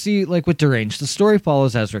 Okay, because see, like with Deranged, the story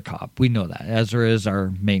follows Ezra Cobb. We know that. Ezra is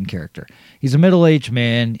our main character. He's a middle-aged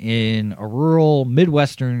man in a rural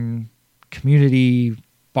Midwestern community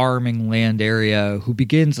farming land area who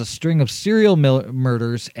begins a string of serial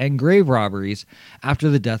murders and grave robberies after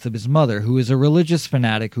the death of his mother, who is a religious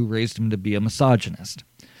fanatic who raised him to be a misogynist.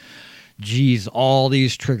 Geez, all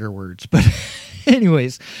these trigger words. But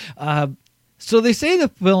anyways, so they say the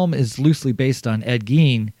film is loosely based on Ed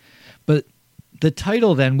Gein, but the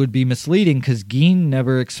title then would be misleading because Gein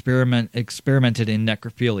never experimented in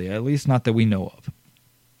necrophilia, at least not that we know of.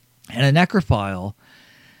 And a necrophile,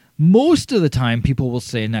 most of the time people will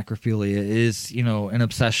say necrophilia is, an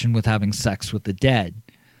obsession with having sex with the dead.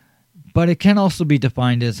 But it can also be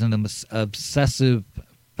defined as an obsessive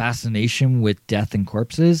fascination with death and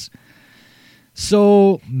corpses.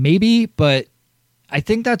 So maybe, but I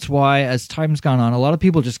think that's why, as time's gone on, a lot of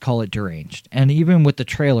people just call it Deranged. And even with the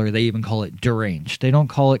trailer, they even call it Deranged. They don't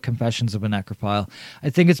call it Confessions of a Necrophile. I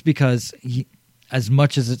think it's because, as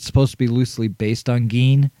much as it's supposed to be loosely based on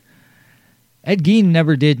Gein, Ed Gein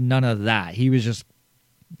never did none of that. He was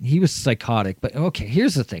psychotic. But, okay,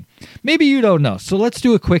 here's the thing. Maybe you don't know. So let's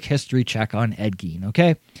do a quick history check on Ed Gein,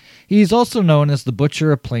 okay? He's also known as the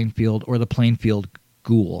Butcher of Plainfield or the Plainfield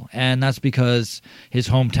Ghoul, and that's because his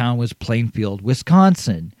hometown was Plainfield,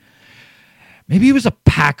 Wisconsin. Maybe he was a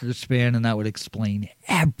Packers fan, and that would explain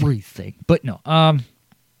everything. But no.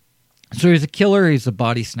 So he's a killer, he's a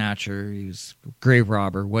body snatcher, he was a grave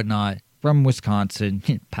robber, whatnot, from Wisconsin.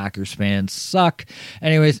 Packers fans suck.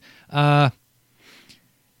 Anyways,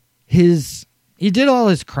 he did all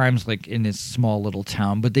his crimes like in his small little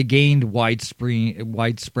town, but they gained widespread.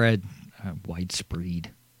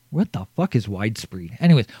 What the fuck is widespread?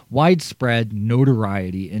 Anyways, widespread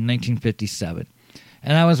notoriety in 1957.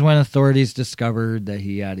 And that was when authorities discovered that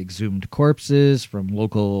he had exhumed corpses from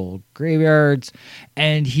local graveyards.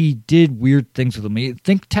 And he did weird things with them.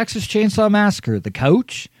 Think Texas Chainsaw Massacre, the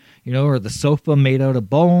couch, or the sofa made out of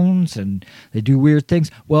bones. And they do weird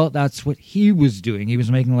things. Well, that's what he was doing. He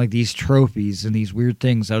was making like these trophies and these weird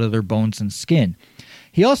things out of their bones and skin.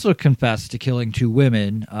 He also confessed to killing two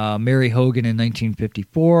women, Mary Hogan in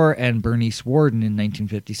 1954 and Bernice Worden in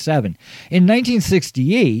 1957. In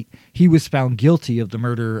 1968, he was found guilty of the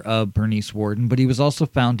murder of Bernice Worden, but he was also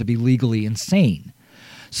found to be legally insane.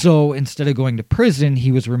 So instead of going to prison,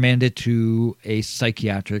 he was remanded to a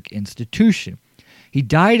psychiatric institution. He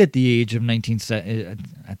died at the age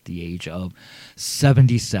of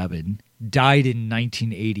 77. Died in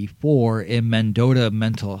 1984 in Mendota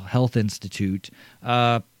Mental Health Institute.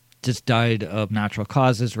 Just died of natural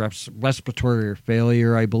causes, respiratory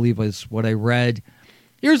failure, I believe was what I read.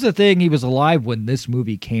 Here's the thing, he was alive when this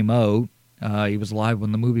movie came out. He was alive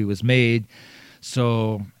when the movie was made.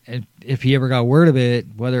 So if he ever got word of it,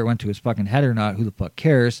 whether it went to his fucking head or not, who the fuck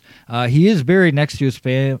cares? He is buried next to his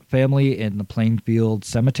family in the Plainfield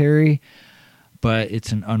Cemetery, but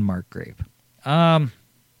it's an unmarked grave.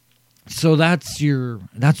 So that's your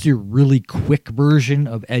really quick version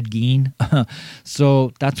of Ed Gein.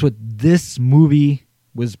 So that's what this movie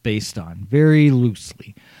was based on, very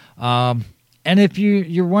loosely. And if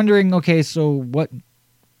you're wondering, okay, so what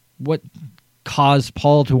caused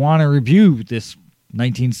Paul to want to review this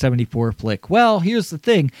 1974 flick? Well, here's the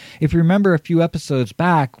thing. If you remember a few episodes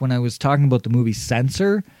back when I was talking about the movie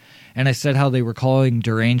Censor, and I said how they were calling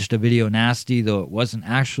Deranged a video nasty, though it wasn't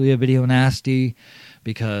actually a video nasty,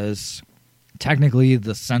 because technically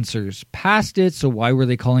the censors passed it, so why were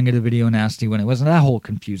they calling it a video nasty when it wasn't? That whole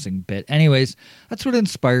confusing bit. Anyways, that's what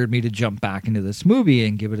inspired me to jump back into this movie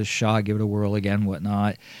and give it a shot, give it a whirl again,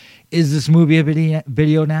 whatnot. Is this movie a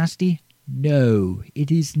video nasty? No, it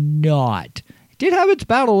is not. It did have its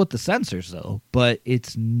battle with the censors, though, but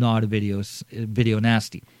it's not a video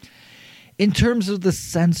nasty. In terms of the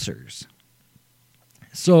censors,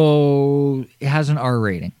 so it has an R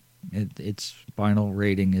rating. Its final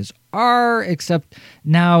rating is R, except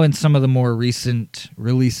now in some of the more recent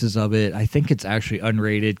releases of it, I think it's actually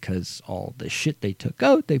unrated because all the shit they took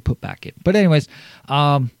out, they put back in. But anyways,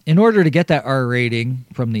 in order to get that R rating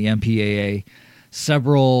from the MPAA,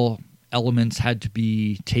 several elements had to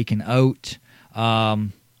be taken out.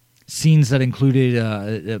 Scenes that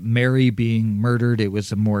included Mary being murdered. It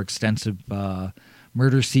was a more extensive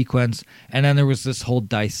murder sequence. And then there was this whole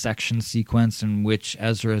dissection sequence in which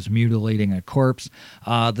Ezra is mutilating a corpse.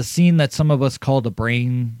 The scene that some of us call the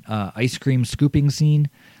brain ice cream scooping scene.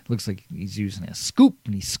 Looks like he's using a scoop,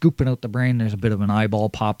 and he's scooping out the brain. There's a bit of an eyeball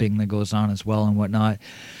popping that goes on as well and whatnot.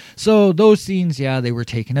 So those scenes, yeah, they were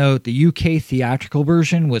taken out. The UK theatrical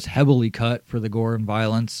version was heavily cut for the gore and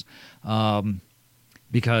violence,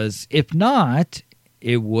 because if not,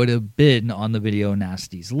 it would have been on the Video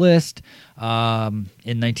Nasties list. In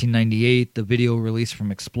 1998, the video release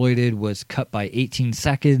from Exploited was cut by 18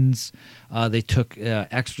 seconds. They took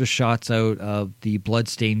extra shots out of the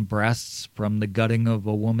bloodstained breasts from the gutting of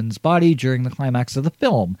a woman's body during the climax of the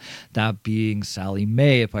film. That being Sally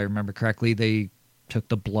Mae, if I remember correctly. They took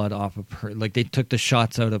the blood off of her. Like, they took the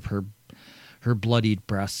shots out of her bloodied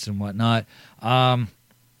breasts and whatnot.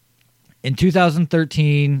 In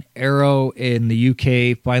 2013, Arrow in the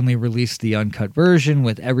UK finally released the uncut version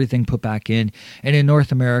with everything put back in. And in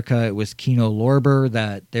North America, it was Kino Lorber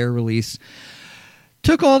that their release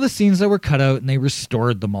took all the scenes that were cut out and they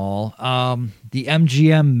restored them all. The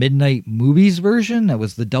MGM Midnight Movies version, that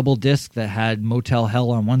was the double disc that had Motel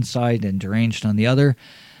Hell on one side and Deranged on the other,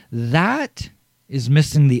 that is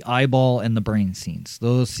missing the eyeball and the brain scenes.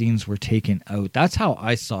 Those scenes were taken out. That's how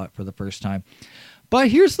I saw it for the first time. But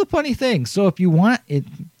here's the funny thing. So if you want it,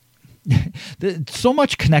 so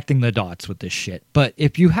much connecting the dots with this shit. But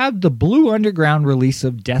if you have the Blue Underground release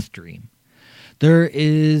of Death Dream, there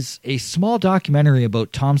is a small documentary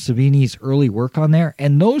about Tom Savini's early work on there.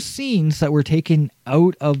 And those scenes that were taken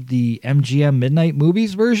out of the MGM Midnight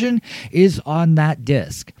Movies version is on that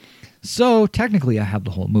disc. So technically I have the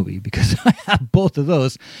whole movie because I have both of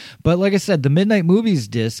those. But like I said, the Midnight Movies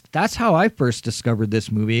disc, that's how I first discovered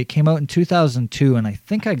this movie. It came out in 2002 and I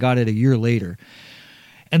think I got it a year later.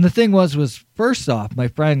 And the thing was first off, my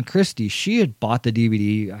friend Christy, she had bought the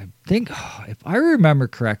DVD. I think, if I remember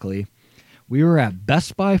correctly, we were at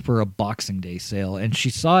Best Buy for a Boxing Day sale and she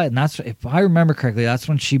saw it. And that's, if I remember correctly, that's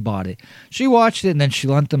when she bought it. She watched it and then she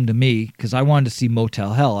lent them to me because I wanted to see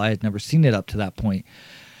Motel Hell. I had never seen it up to that point.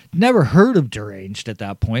 Never heard of Deranged at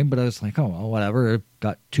that point, but I was like, oh, well, whatever. I've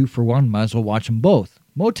got 2 for 1. Might as well watch them both.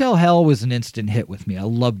 Motel Hell was an instant hit with me. I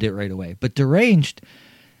loved it right away. But Deranged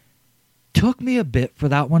took me a bit for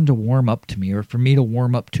that one to warm up to me, or for me to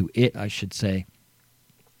warm up to it, I should say.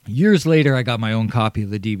 Years later, I got my own copy of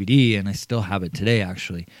the DVD, and I still have it today,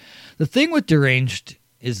 actually. The thing with Deranged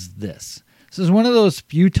is this. This is one of those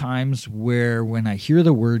few times where when I hear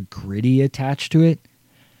the word gritty attached to it,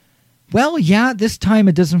 well, yeah, this time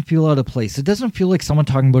it doesn't feel out of place. It doesn't feel like someone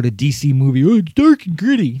talking about a DC movie. Oh, it's dark and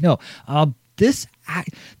gritty. No, this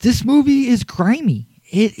movie is grimy.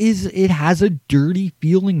 It has a dirty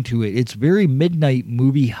feeling to it. It's very Midnight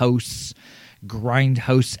Movie House,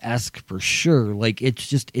 Grindhouse-esque for sure. Like,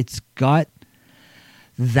 it's got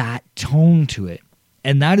that tone to it.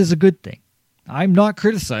 And that is a good thing. I'm not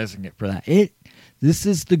criticizing it for that. This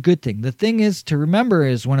is the good thing. The thing is to remember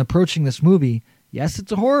is when approaching this movie, yes,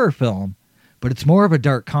 it's a horror film, but it's more of a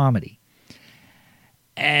dark comedy.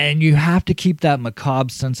 And you have to keep that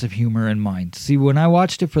macabre sense of humor in mind. See, when I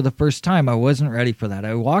watched it for the first time, I wasn't ready for that.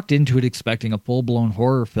 I walked into it expecting a full-blown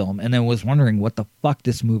horror film and then was wondering what the fuck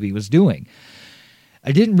this movie was doing.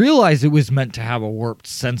 I didn't realize it was meant to have a warped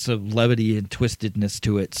sense of levity and twistedness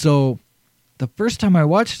to it. So the first time I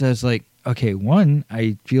watched it, I was like, okay, 1,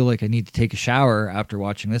 I feel like I need to take a shower after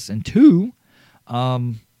watching this. And 2,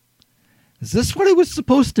 is this what it was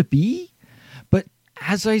supposed to be? But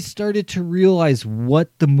as I started to realize what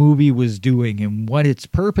the movie was doing and what its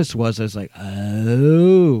purpose was, I was like,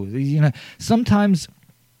 oh, sometimes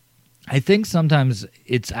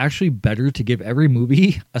it's actually better to give every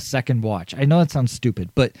movie a second watch. I know that sounds stupid,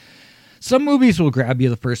 but some movies will grab you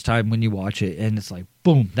the first time when you watch it and it's like,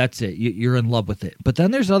 boom, that's it. You're in love with it. But then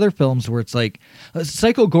there's other films where it's like,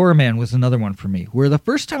 Psycho Goreman was another one for me, where the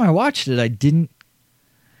first time I watched it,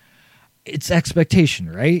 it's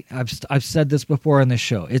expectation, right? I've said this before on this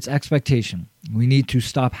show. It's expectation. We need to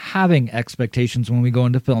stop having expectations when we go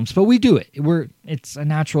into films, but we do it. It's a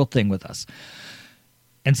natural thing with us.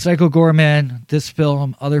 And Psycho Goreman, this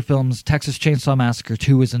film, other films, Texas Chainsaw Massacre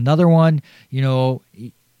 2 is another one.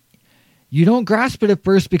 You don't grasp it at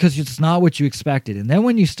first because it's not what you expected. And then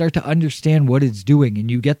when you start to understand what it's doing and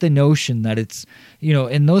you get the notion that it's,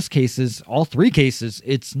 in those cases, all 3 cases,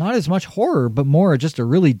 it's not as much horror, but more just a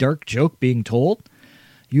really dark joke being told,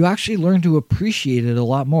 you actually learn to appreciate it a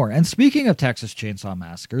lot more. And speaking of Texas Chainsaw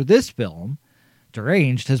Massacre, this film,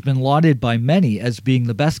 Deranged, has been lauded by many as being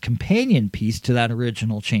the best companion piece to that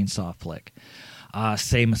original Chainsaw flick.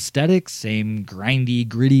 Same aesthetics, same grindy,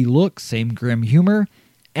 gritty look, same grim humor.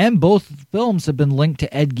 And both films have been linked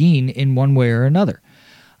to Ed Gein in one way or another.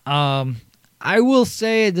 I will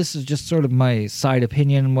say, this is just sort of my side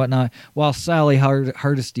opinion and whatnot, while Sally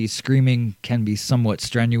Hardisty's screaming can be somewhat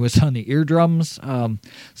strenuous on the eardrums,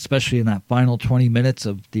 especially in that final 20 minutes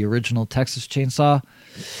of the original Texas Chainsaw,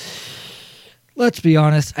 let's be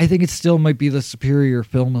honest, I think it still might be the superior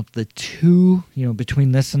film of the two,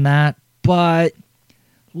 between this and that, but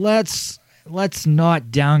let's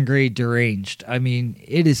not downgrade Deranged. I mean,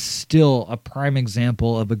 it is still a prime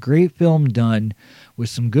example of a great film done with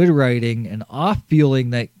some good writing and off feeling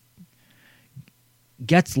that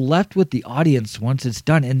gets left with the audience once it's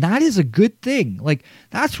done. And that is a good thing. Like,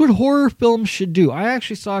 that's what horror films should do. I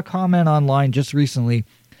actually saw a comment online just recently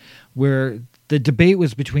where the debate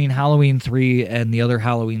was between Halloween 3 and the other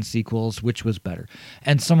Halloween sequels, which was better.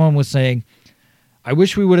 And someone was saying, I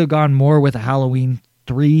wish we would have gone more with a Halloween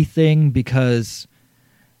 3 thing, because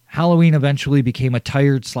Halloween eventually became a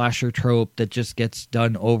tired slasher trope that just gets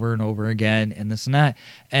done over and over again and this and that,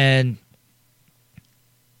 and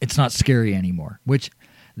it's not scary anymore, which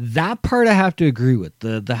that part I have to agree with.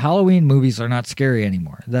 The Halloween movies are not scary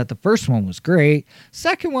anymore. That the first one was great,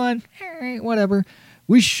 second one, whatever.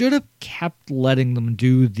 We should have kept letting them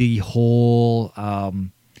do the whole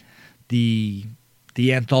the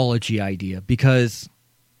anthology idea, because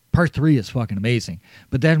Part 3 is fucking amazing.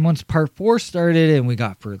 But then once Part 4 started and we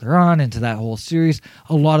got further on into that whole series,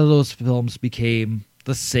 a lot of those films became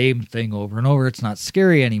the same thing over and over. It's not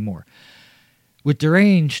scary anymore. With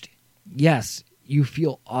Deranged, yes, you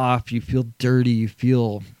feel off, you feel dirty, you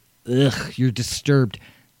feel, you're disturbed.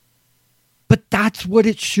 But that's what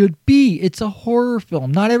it should be. It's a horror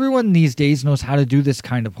film. Not everyone these days knows how to do this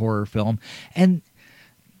kind of horror film. And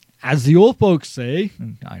as the old folks say,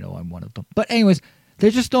 I know I'm one of them, but anyways, they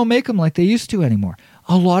just don't make them like they used to anymore.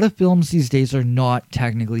 A lot of films these days are not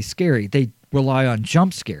technically scary. They rely on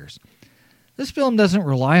jump scares. This film doesn't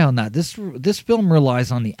rely on that. This film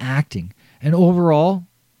relies on the acting. And overall,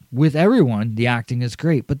 with everyone, the acting is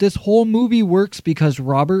great. But this whole movie works because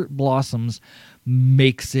Robert Blossoms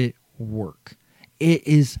makes it work. It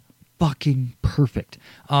is fucking perfect.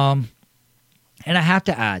 And I have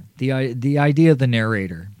to add, the idea of the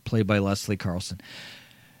narrator, played by Leslie Carlson,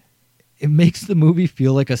 it makes the movie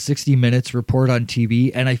feel like a 60 Minutes report on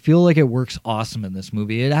TV, and I feel like it works awesome in this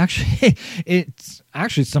movie. It's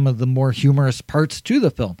actually some of the more humorous parts to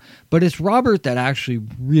the film, but it's Robert that actually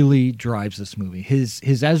really drives this movie. His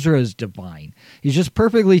Ezra is divine. He's just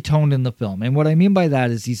perfectly toned in the film, and what I mean by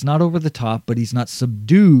that is he's not over the top, but he's not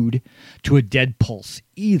subdued to a dead pulse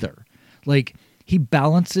either. Like, he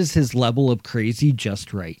balances his level of crazy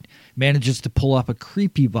just right. Manages to pull off a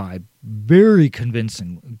creepy vibe very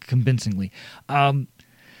convincingly.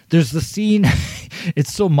 There's the scene,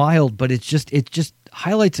 it's so mild, but it just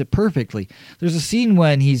highlights it perfectly. There's a scene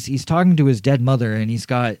when he's talking to his dead mother, and he's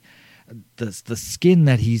got the skin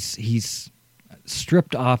that he's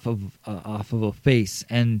stripped off of a face,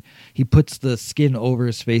 and he puts the skin over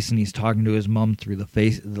his face, and he's talking to his mom through the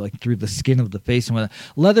face, like through the skin of the face, and with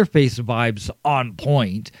Leatherface vibes on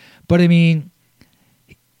point. But I mean,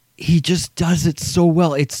 he just does it so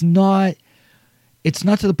well. It's not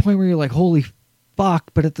to the point where you're like, holy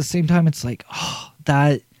fuck, but at the same time it's like,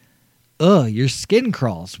 your skin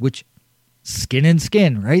crawls, which skin and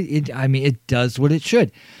skin, right? It does what it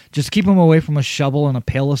should. Just keep him away from a shovel and a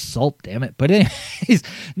pail of salt, damn it. But anyways,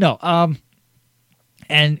 no.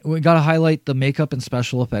 And we got to highlight the makeup and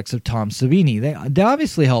special effects of Tom Savini. They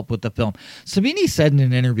obviously help with the film. Savini said in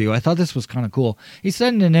an interview, I thought this was kind of cool. He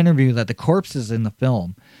said in an interview that the corpses in the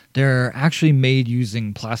film, they're actually made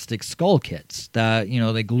using plastic skull kits that,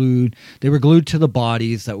 they were glued to the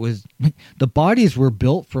bodies. The bodies were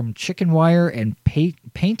built from chicken wire and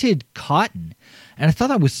painted cotton. And I thought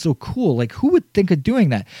that was so cool. Like, who would think of doing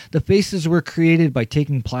that? The faces were created by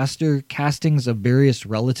taking plaster castings of various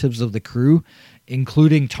relatives of the crew,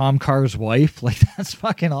 including Tom Carr's wife. Like, that's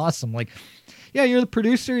fucking awesome. Like, yeah, you're the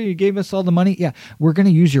producer. You gave us all the money. Yeah, we're going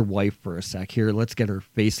to use your wife for a sec here. Let's get her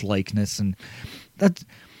face likeness. And that's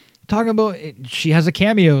talking about, she has a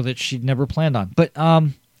cameo that she'd never planned on. But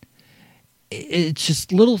it's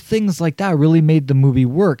just little things like that really made the movie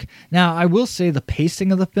work. Now, I will say the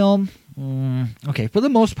pacing of the film, okay, for the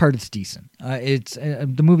most part, it's decent.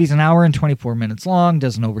 The movie's an hour and 24 minutes long,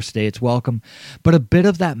 doesn't overstay its welcome, but a bit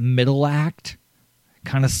of that middle act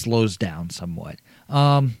kind of slows down somewhat.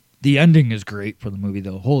 The ending is great for the movie,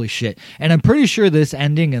 though. Holy shit. And I'm pretty sure this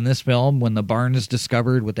ending in this film, when the barn is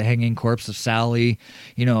discovered with the hanging corpse of Sally,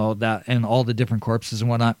 that and all the different corpses and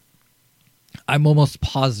whatnot, I'm almost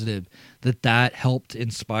positive that helped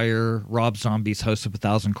inspire Rob Zombie's House of a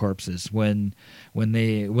Thousand Corpses when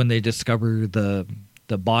they discover the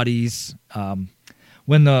bodies.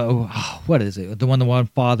 when what is it? The one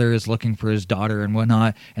father is looking for his daughter and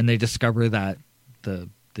whatnot, and they discover that the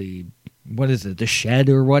what is it? The shed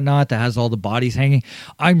or whatnot that has all the bodies hanging.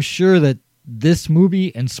 I'm sure that this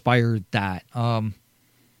movie inspired that. I'm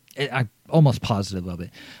almost positive of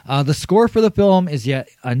it. The score for the film is yet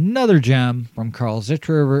another gem from Carl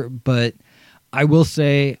Zittrer, but I will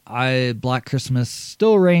say Black Christmas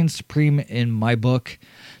still reigns supreme in my book.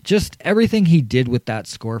 Just everything he did with that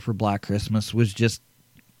score for Black Christmas was just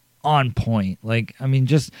on point. Like, I mean,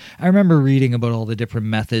 I remember reading about all the different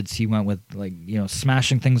methods he went with, like, you know,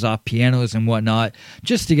 smashing things off pianos and whatnot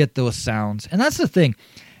just to get those sounds. And that's the thing.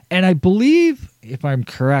 And I believe, if I'm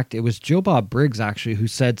correct, it was Joe Bob Briggs actually who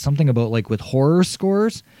said something about, like, with horror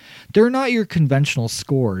scores, they're not your conventional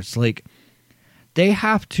scores. Like, they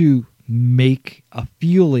have to make a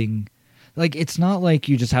feeling. Like, it's not like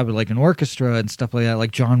you just have it like an orchestra and stuff like that,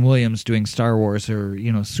 like John Williams doing Star Wars or,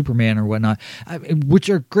 you know, Superman or whatnot, which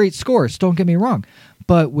are great scores, don't get me wrong.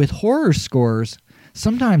 But with horror scores,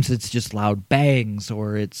 sometimes it's just loud bangs,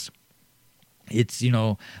 or it's you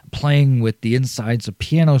know, playing with the insides of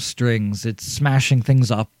piano strings, it's smashing things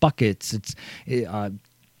off buckets, it's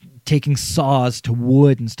taking saws to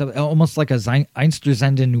wood and stuff, almost like a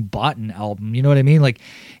Einstürzende Neubauten album, you know what I mean? Like,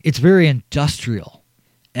 it's very industrial.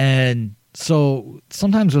 And so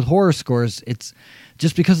sometimes with horror scores, it's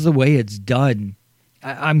just because of the way it's done.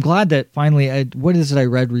 I'm glad that finally, what is it I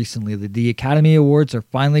read recently? The Academy Awards are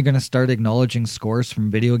finally going to start acknowledging scores from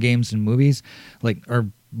video games and movies, like, or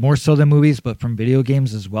more so than movies, but from video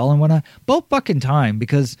games as well and whatnot. About fucking time,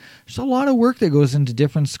 because there's a lot of work that goes into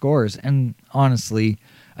different scores. And honestly,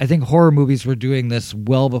 I think horror movies were doing this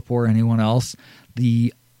well before anyone else,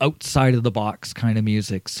 the outside of the box kind of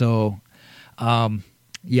music. So,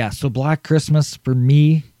 yeah, so Black Christmas, for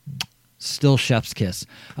me, still chef's kiss.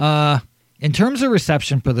 In terms of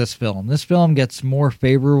reception for this film gets more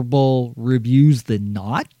favorable reviews than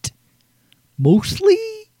not. Mostly.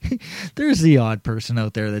 There's the odd person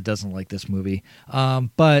out there that doesn't like this movie.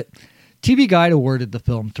 But TV Guide awarded the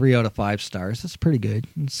film 3 out of 5 stars. That's pretty good,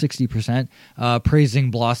 60%. Praising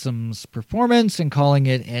Blossom's performance and calling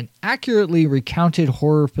it an accurately recounted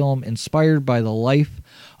horror film inspired by the life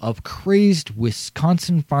of crazed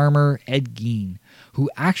Wisconsin farmer Ed Gein, who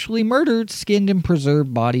actually murdered, skinned, and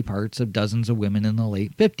preserved body parts of dozens of women in the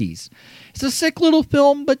late 50s. It's a sick little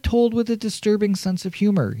film, but told with a disturbing sense of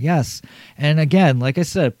humor, yes. And again, like I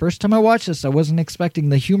said, first time I watched this, I wasn't expecting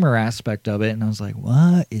the humor aspect of it, and I was like,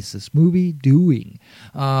 what is this movie doing?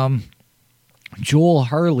 Joel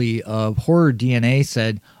Harley of Horror DNA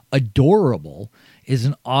said, adorable is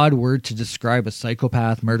an odd word to describe a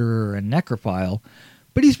psychopath, murderer, and necrophile,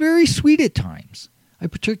 but he's very sweet at times. I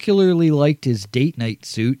particularly liked his date night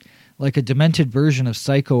suit, like a demented version of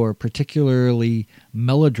Psycho or a particularly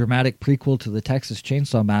melodramatic prequel to the Texas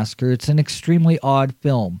Chainsaw Massacre. It's an extremely odd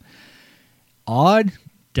film. Odd?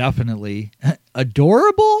 Definitely.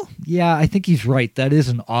 Adorable? Yeah, I think he's right. That is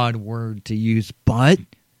an odd word to use. But,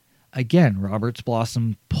 again, Roberts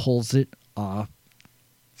Blossom pulls it off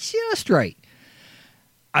just right.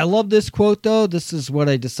 I love this quote, though. This is what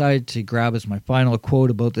I decided to grab as my final quote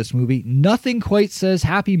about this movie. Nothing quite says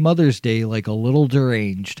Happy Mother's Day like a little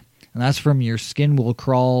deranged. And that's from Your Skin Will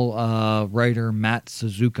Crawl writer Matt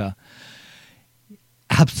Suzuka.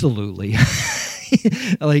 Absolutely.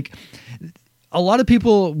 Like, a lot of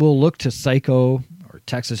people will look to Psycho or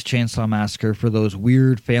Texas Chainsaw Massacre for those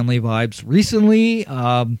weird family vibes. Recently,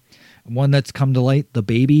 one that's come to light, The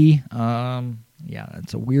Baby. Yeah,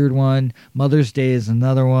 that's a weird one. Mother's Day is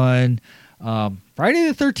another one. Friday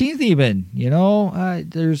the 13th even, you know,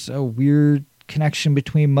 there's a weird connection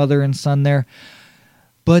between mother and son there.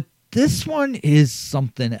 But this one is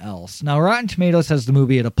something else. Now, Rotten Tomatoes has the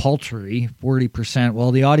movie at a paltry 40%, while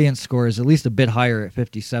the audience score is at least a bit higher at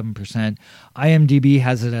 57%. IMDb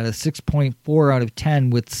has it at a 6.4 out of 10,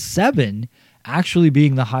 with 7 actually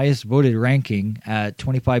being the highest voted ranking at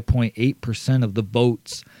 25.8% of the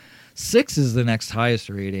votes. 6 is the next highest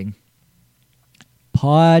rating.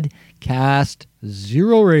 Podcast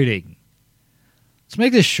 0 rating. Let's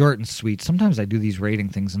make this short and sweet. Sometimes I do these rating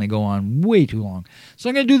things and they go on way too long. So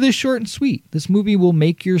I'm going to do this short and sweet. This movie will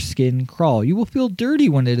make your skin crawl. You will feel dirty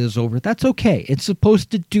when it is over. That's okay. It's supposed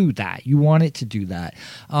to do that. You want it to do that.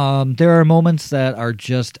 There are moments that are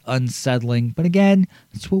just unsettling. But again,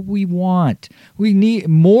 that's what we want. We need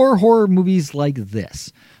more horror movies like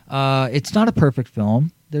this. It's not a perfect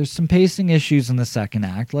film. There's some pacing issues in the second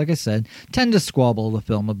act, like I said, tend to squabble the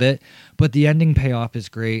film a bit, but the ending payoff is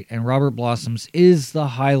great, and Robert Blossom's is the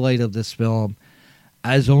highlight of this film.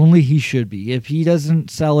 as only he should be. If he doesn't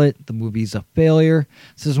sell it, the movie's a failure.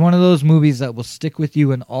 This is one of those movies that will stick with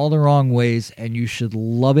you in all the wrong ways, and you should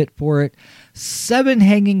love it for it. 7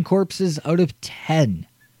 hanging corpses out of 10.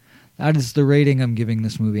 That is the rating I'm giving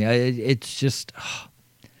this movie. It's just...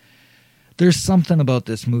 there's something about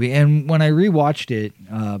this movie. And when I rewatched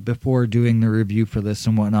it before doing the review for this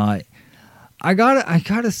and whatnot, I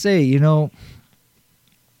gotta say, you know...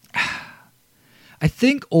 I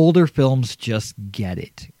think older films just get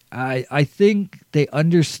it. I think they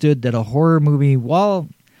understood that a horror movie, while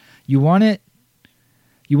you want it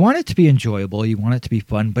to be enjoyable, you want it to be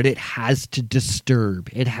fun, but it has to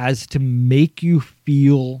disturb. It has to make you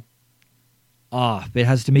feel off. It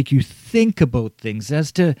has to make you think about things. It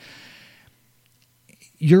has to...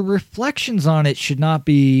 your reflections on it should not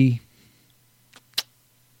be,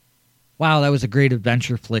 wow, that was a great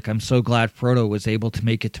adventure flick. I'm so glad Frodo was able to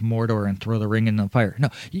make it to Mordor and throw the ring in the fire. No,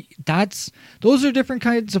 those are different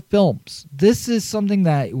kinds of films. This is something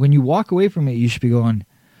that when you walk away from it, you should be going,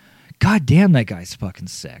 God damn, that guy's fucking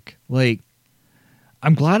sick. Like,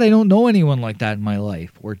 I'm glad I don't know anyone like that in my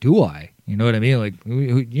life. Or do I? You know what I mean? Like,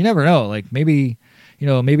 you never know. Like, maybe... you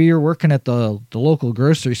know, maybe you're working at the local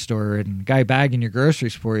grocery store and the guy bagging your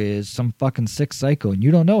groceries for you is some fucking sick psycho and you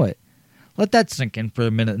don't know it. Let that sink in for a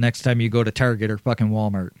minute next time you go to Target or fucking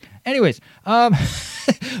Walmart. Anyways,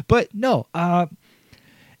 but no,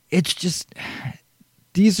 it's just,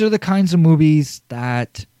 these are the kinds of movies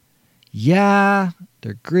that, yeah,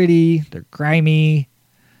 they're gritty, they're grimy,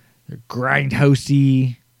 they're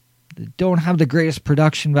grindhousey, they don't have the greatest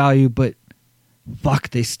production value, but fuck,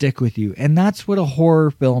 they stick with you. And that's what a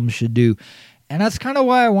horror film should do. And that's kind of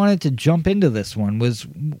why I wanted to jump into this one was,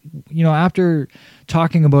 you know, after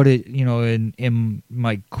talking about it, you know, in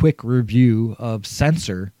my quick review of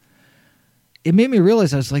Censor, it made me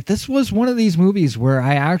realize, I was like, this was one of these movies where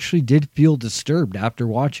I actually did feel disturbed after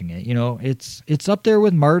watching it. You know, it's up there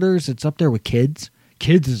with Martyrs. It's up there with Kids.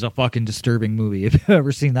 Kids is a fucking disturbing movie, if you've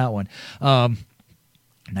ever seen that one.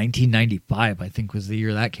 1995, I think, was the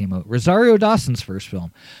year that came out. Rosario Dawson's first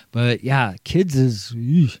film. But yeah, Kids is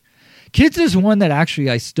one that actually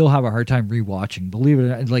I still have a hard time rewatching. Believe it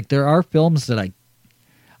or not, like there are films that I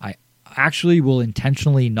actually will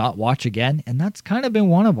intentionally not watch again, and that's kind of been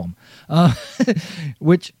one of them.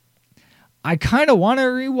 Which I kind of want to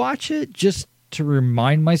rewatch it just to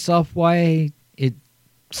remind myself why it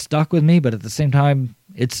stuck with me, but at the same time,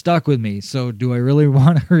 it stuck with me. So do I really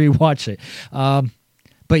want to rewatch it?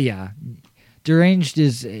 But yeah, Deranged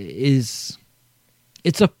is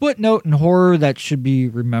it's a footnote in horror that should be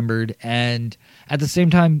remembered, and at the same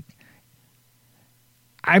time,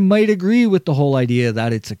 I might agree with the whole idea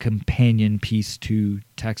that it's a companion piece to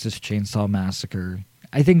Texas Chainsaw Massacre.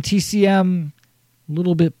 I think TCM a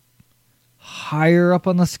little bit higher up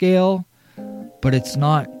on the scale, but it's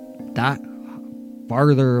not that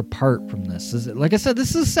farther apart from this. Like I said,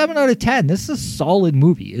 this is a 7 out of 10. This is a solid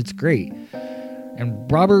movie. It's great.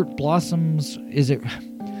 And Robert Blossom's,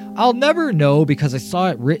 I'll never know because I saw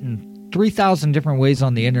it written 3,000 different ways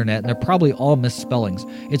on the internet, and they're probably all misspellings.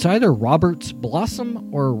 It's either Robert's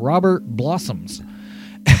Blossom or Robert Blossoms.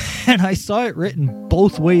 And I saw it written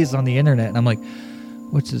both ways on the internet, and I'm like,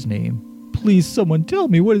 what's his name? Please, someone tell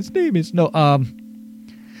me what his name is. No,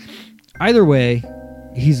 either way,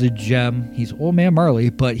 he's a gem. He's Old Man Marley,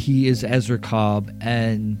 but he is Ezra Cobb,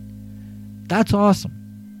 and that's awesome.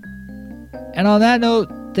 And on that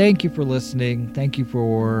note, thank you for listening. Thank you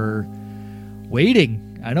for waiting.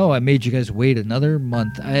 I know I made you guys wait another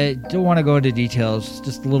month. I don't want to go into details.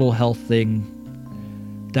 Just a little health thing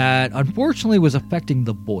that unfortunately was affecting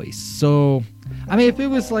the voice. So, I mean, if it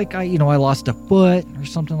was like, I lost a foot or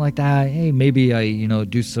something like that, hey, maybe I,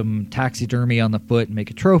 do some taxidermy on the foot and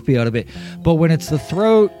make a trophy out of it. But when it's the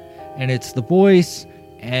throat and it's the voice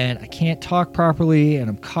and I can't talk properly and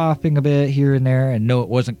I'm coughing a bit here and there, and no, it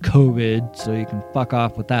wasn't COVID, so you can fuck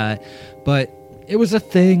off with that. But it was a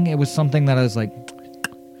thing. It was something that I was like,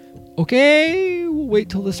 okay, we'll wait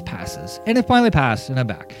till this passes. And it finally passed, and I'm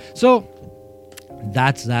back. So,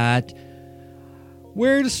 that's that.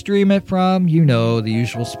 Where to stream it from? The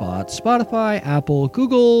usual spots. Spotify, Apple,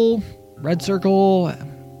 Google, Red Circle,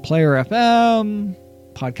 Player FM,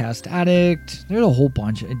 Podcast Addict. There's a whole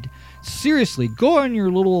bunch. Seriously, go on your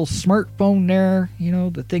little smartphone there,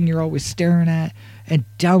 the thing you're always staring at, and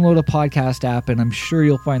download a podcast app, and I'm sure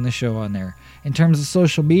you'll find the show on there. In terms of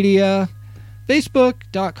social media,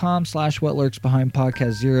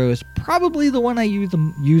 Facebook.com/WhatLurksBehindPodcast0 is probably the one I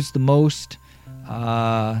use the most.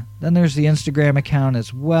 Then there's the Instagram account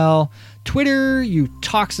as well. Twitter, you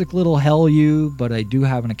toxic little hell you, but I do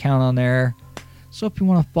have an account on there. So if you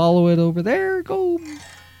want to follow it over there, go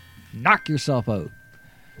knock yourself out.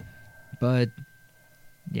 But,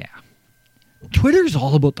 yeah. Twitter's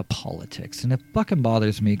all about the politics, and it fucking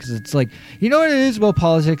bothers me, because it's like, you know what it is about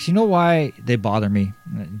politics? You know why they bother me?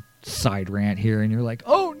 Side rant here, and you're like,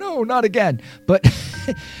 oh no, not again. But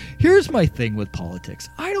here's my thing with politics.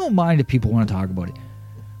 I don't mind if people want to talk about it.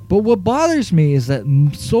 But what bothers me is that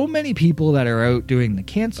so many people that are out doing the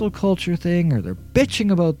cancel culture thing, or they're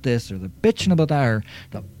bitching about this, or they're bitching about that, or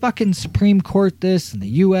the fucking Supreme Court this, and the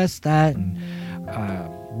US that, and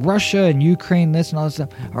Russia and Ukraine this, and all this stuff,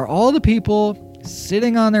 are all the people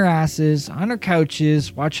sitting on their asses, on their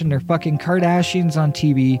couches, watching their fucking Kardashians on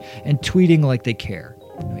TV, and tweeting like they care.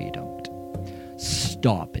 No, you don't.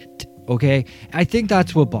 Stop it, okay? I think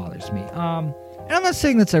that's what bothers me. And I'm not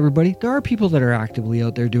saying that's everybody. There are people that are actively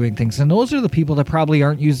out there doing things, and those are the people that probably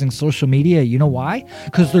aren't using social media. You know why?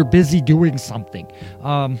 Because they're busy doing something.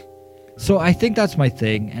 So I think that's my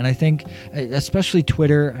thing, and I think especially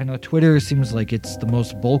Twitter. I know Twitter seems like it's the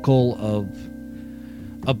most vocal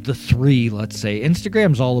of the three, let's say.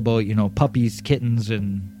 Instagram's all about, you know, puppies, kittens,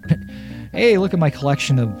 and hey, look at my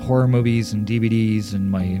collection of horror movies and DVDs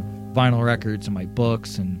and my vinyl records and my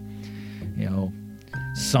books. And, you know,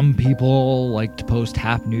 some people like to post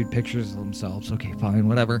half-nude pictures of themselves. Okay, fine,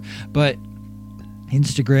 whatever. But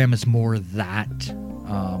Instagram is more that,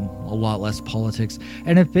 a lot less politics.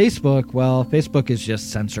 And at Facebook, well, Facebook is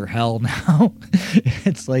just censor hell now.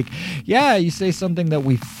 It's like, yeah, you say something that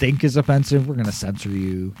we think is offensive, we're going to censor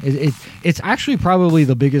you. It's actually probably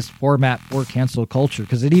the biggest format for cancel culture,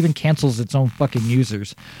 because it even cancels its own fucking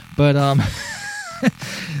users. But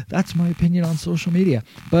that's my opinion on social media.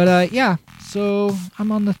 But yeah, so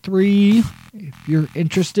I'm on the 3 if you're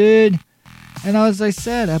interested. And as I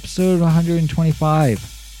said, episode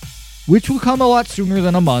 125. Which will come a lot sooner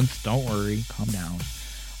than a month. Don't worry. Calm down.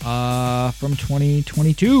 From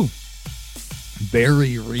 2022.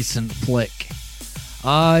 Very recent flick.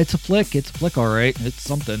 It's a flick, all right. It's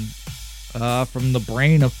something. From the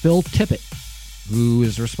brain of Phil Tippett, who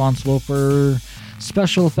is responsible for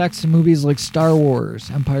special effects in movies like Star Wars,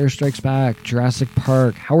 Empire Strikes Back, Jurassic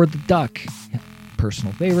Park, Howard the Duck.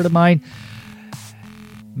 Personal favorite of mine.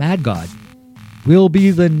 Mad God will be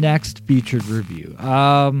the next featured review.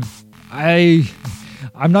 I'm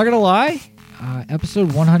not gonna lie,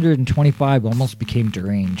 episode 125 almost became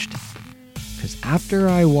deranged, because after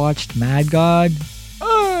I watched Mad God,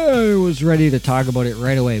 I was ready to talk about it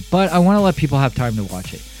right away, but I want to let people have time to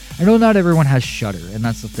watch it. I know not everyone has Shudder, and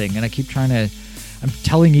that's the thing, and I'm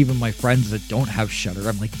telling even my friends that don't have Shudder,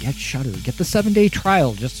 I'm like, get Shudder, get the 7-day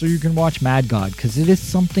trial just so you can watch Mad God, because it is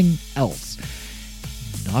something else.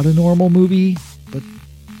 Not a normal movie, but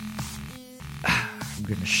I'm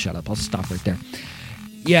gonna shut up. I'll stop right there.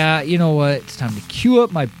 Yeah, you know what? It's time to cue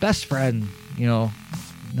up my best friend, you know,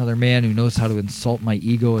 another man who knows how to insult my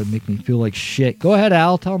ego and make me feel like shit. Go ahead,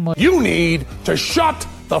 Al. Tell him what. You need to shut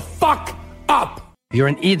the fuck up. You're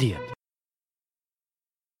an idiot.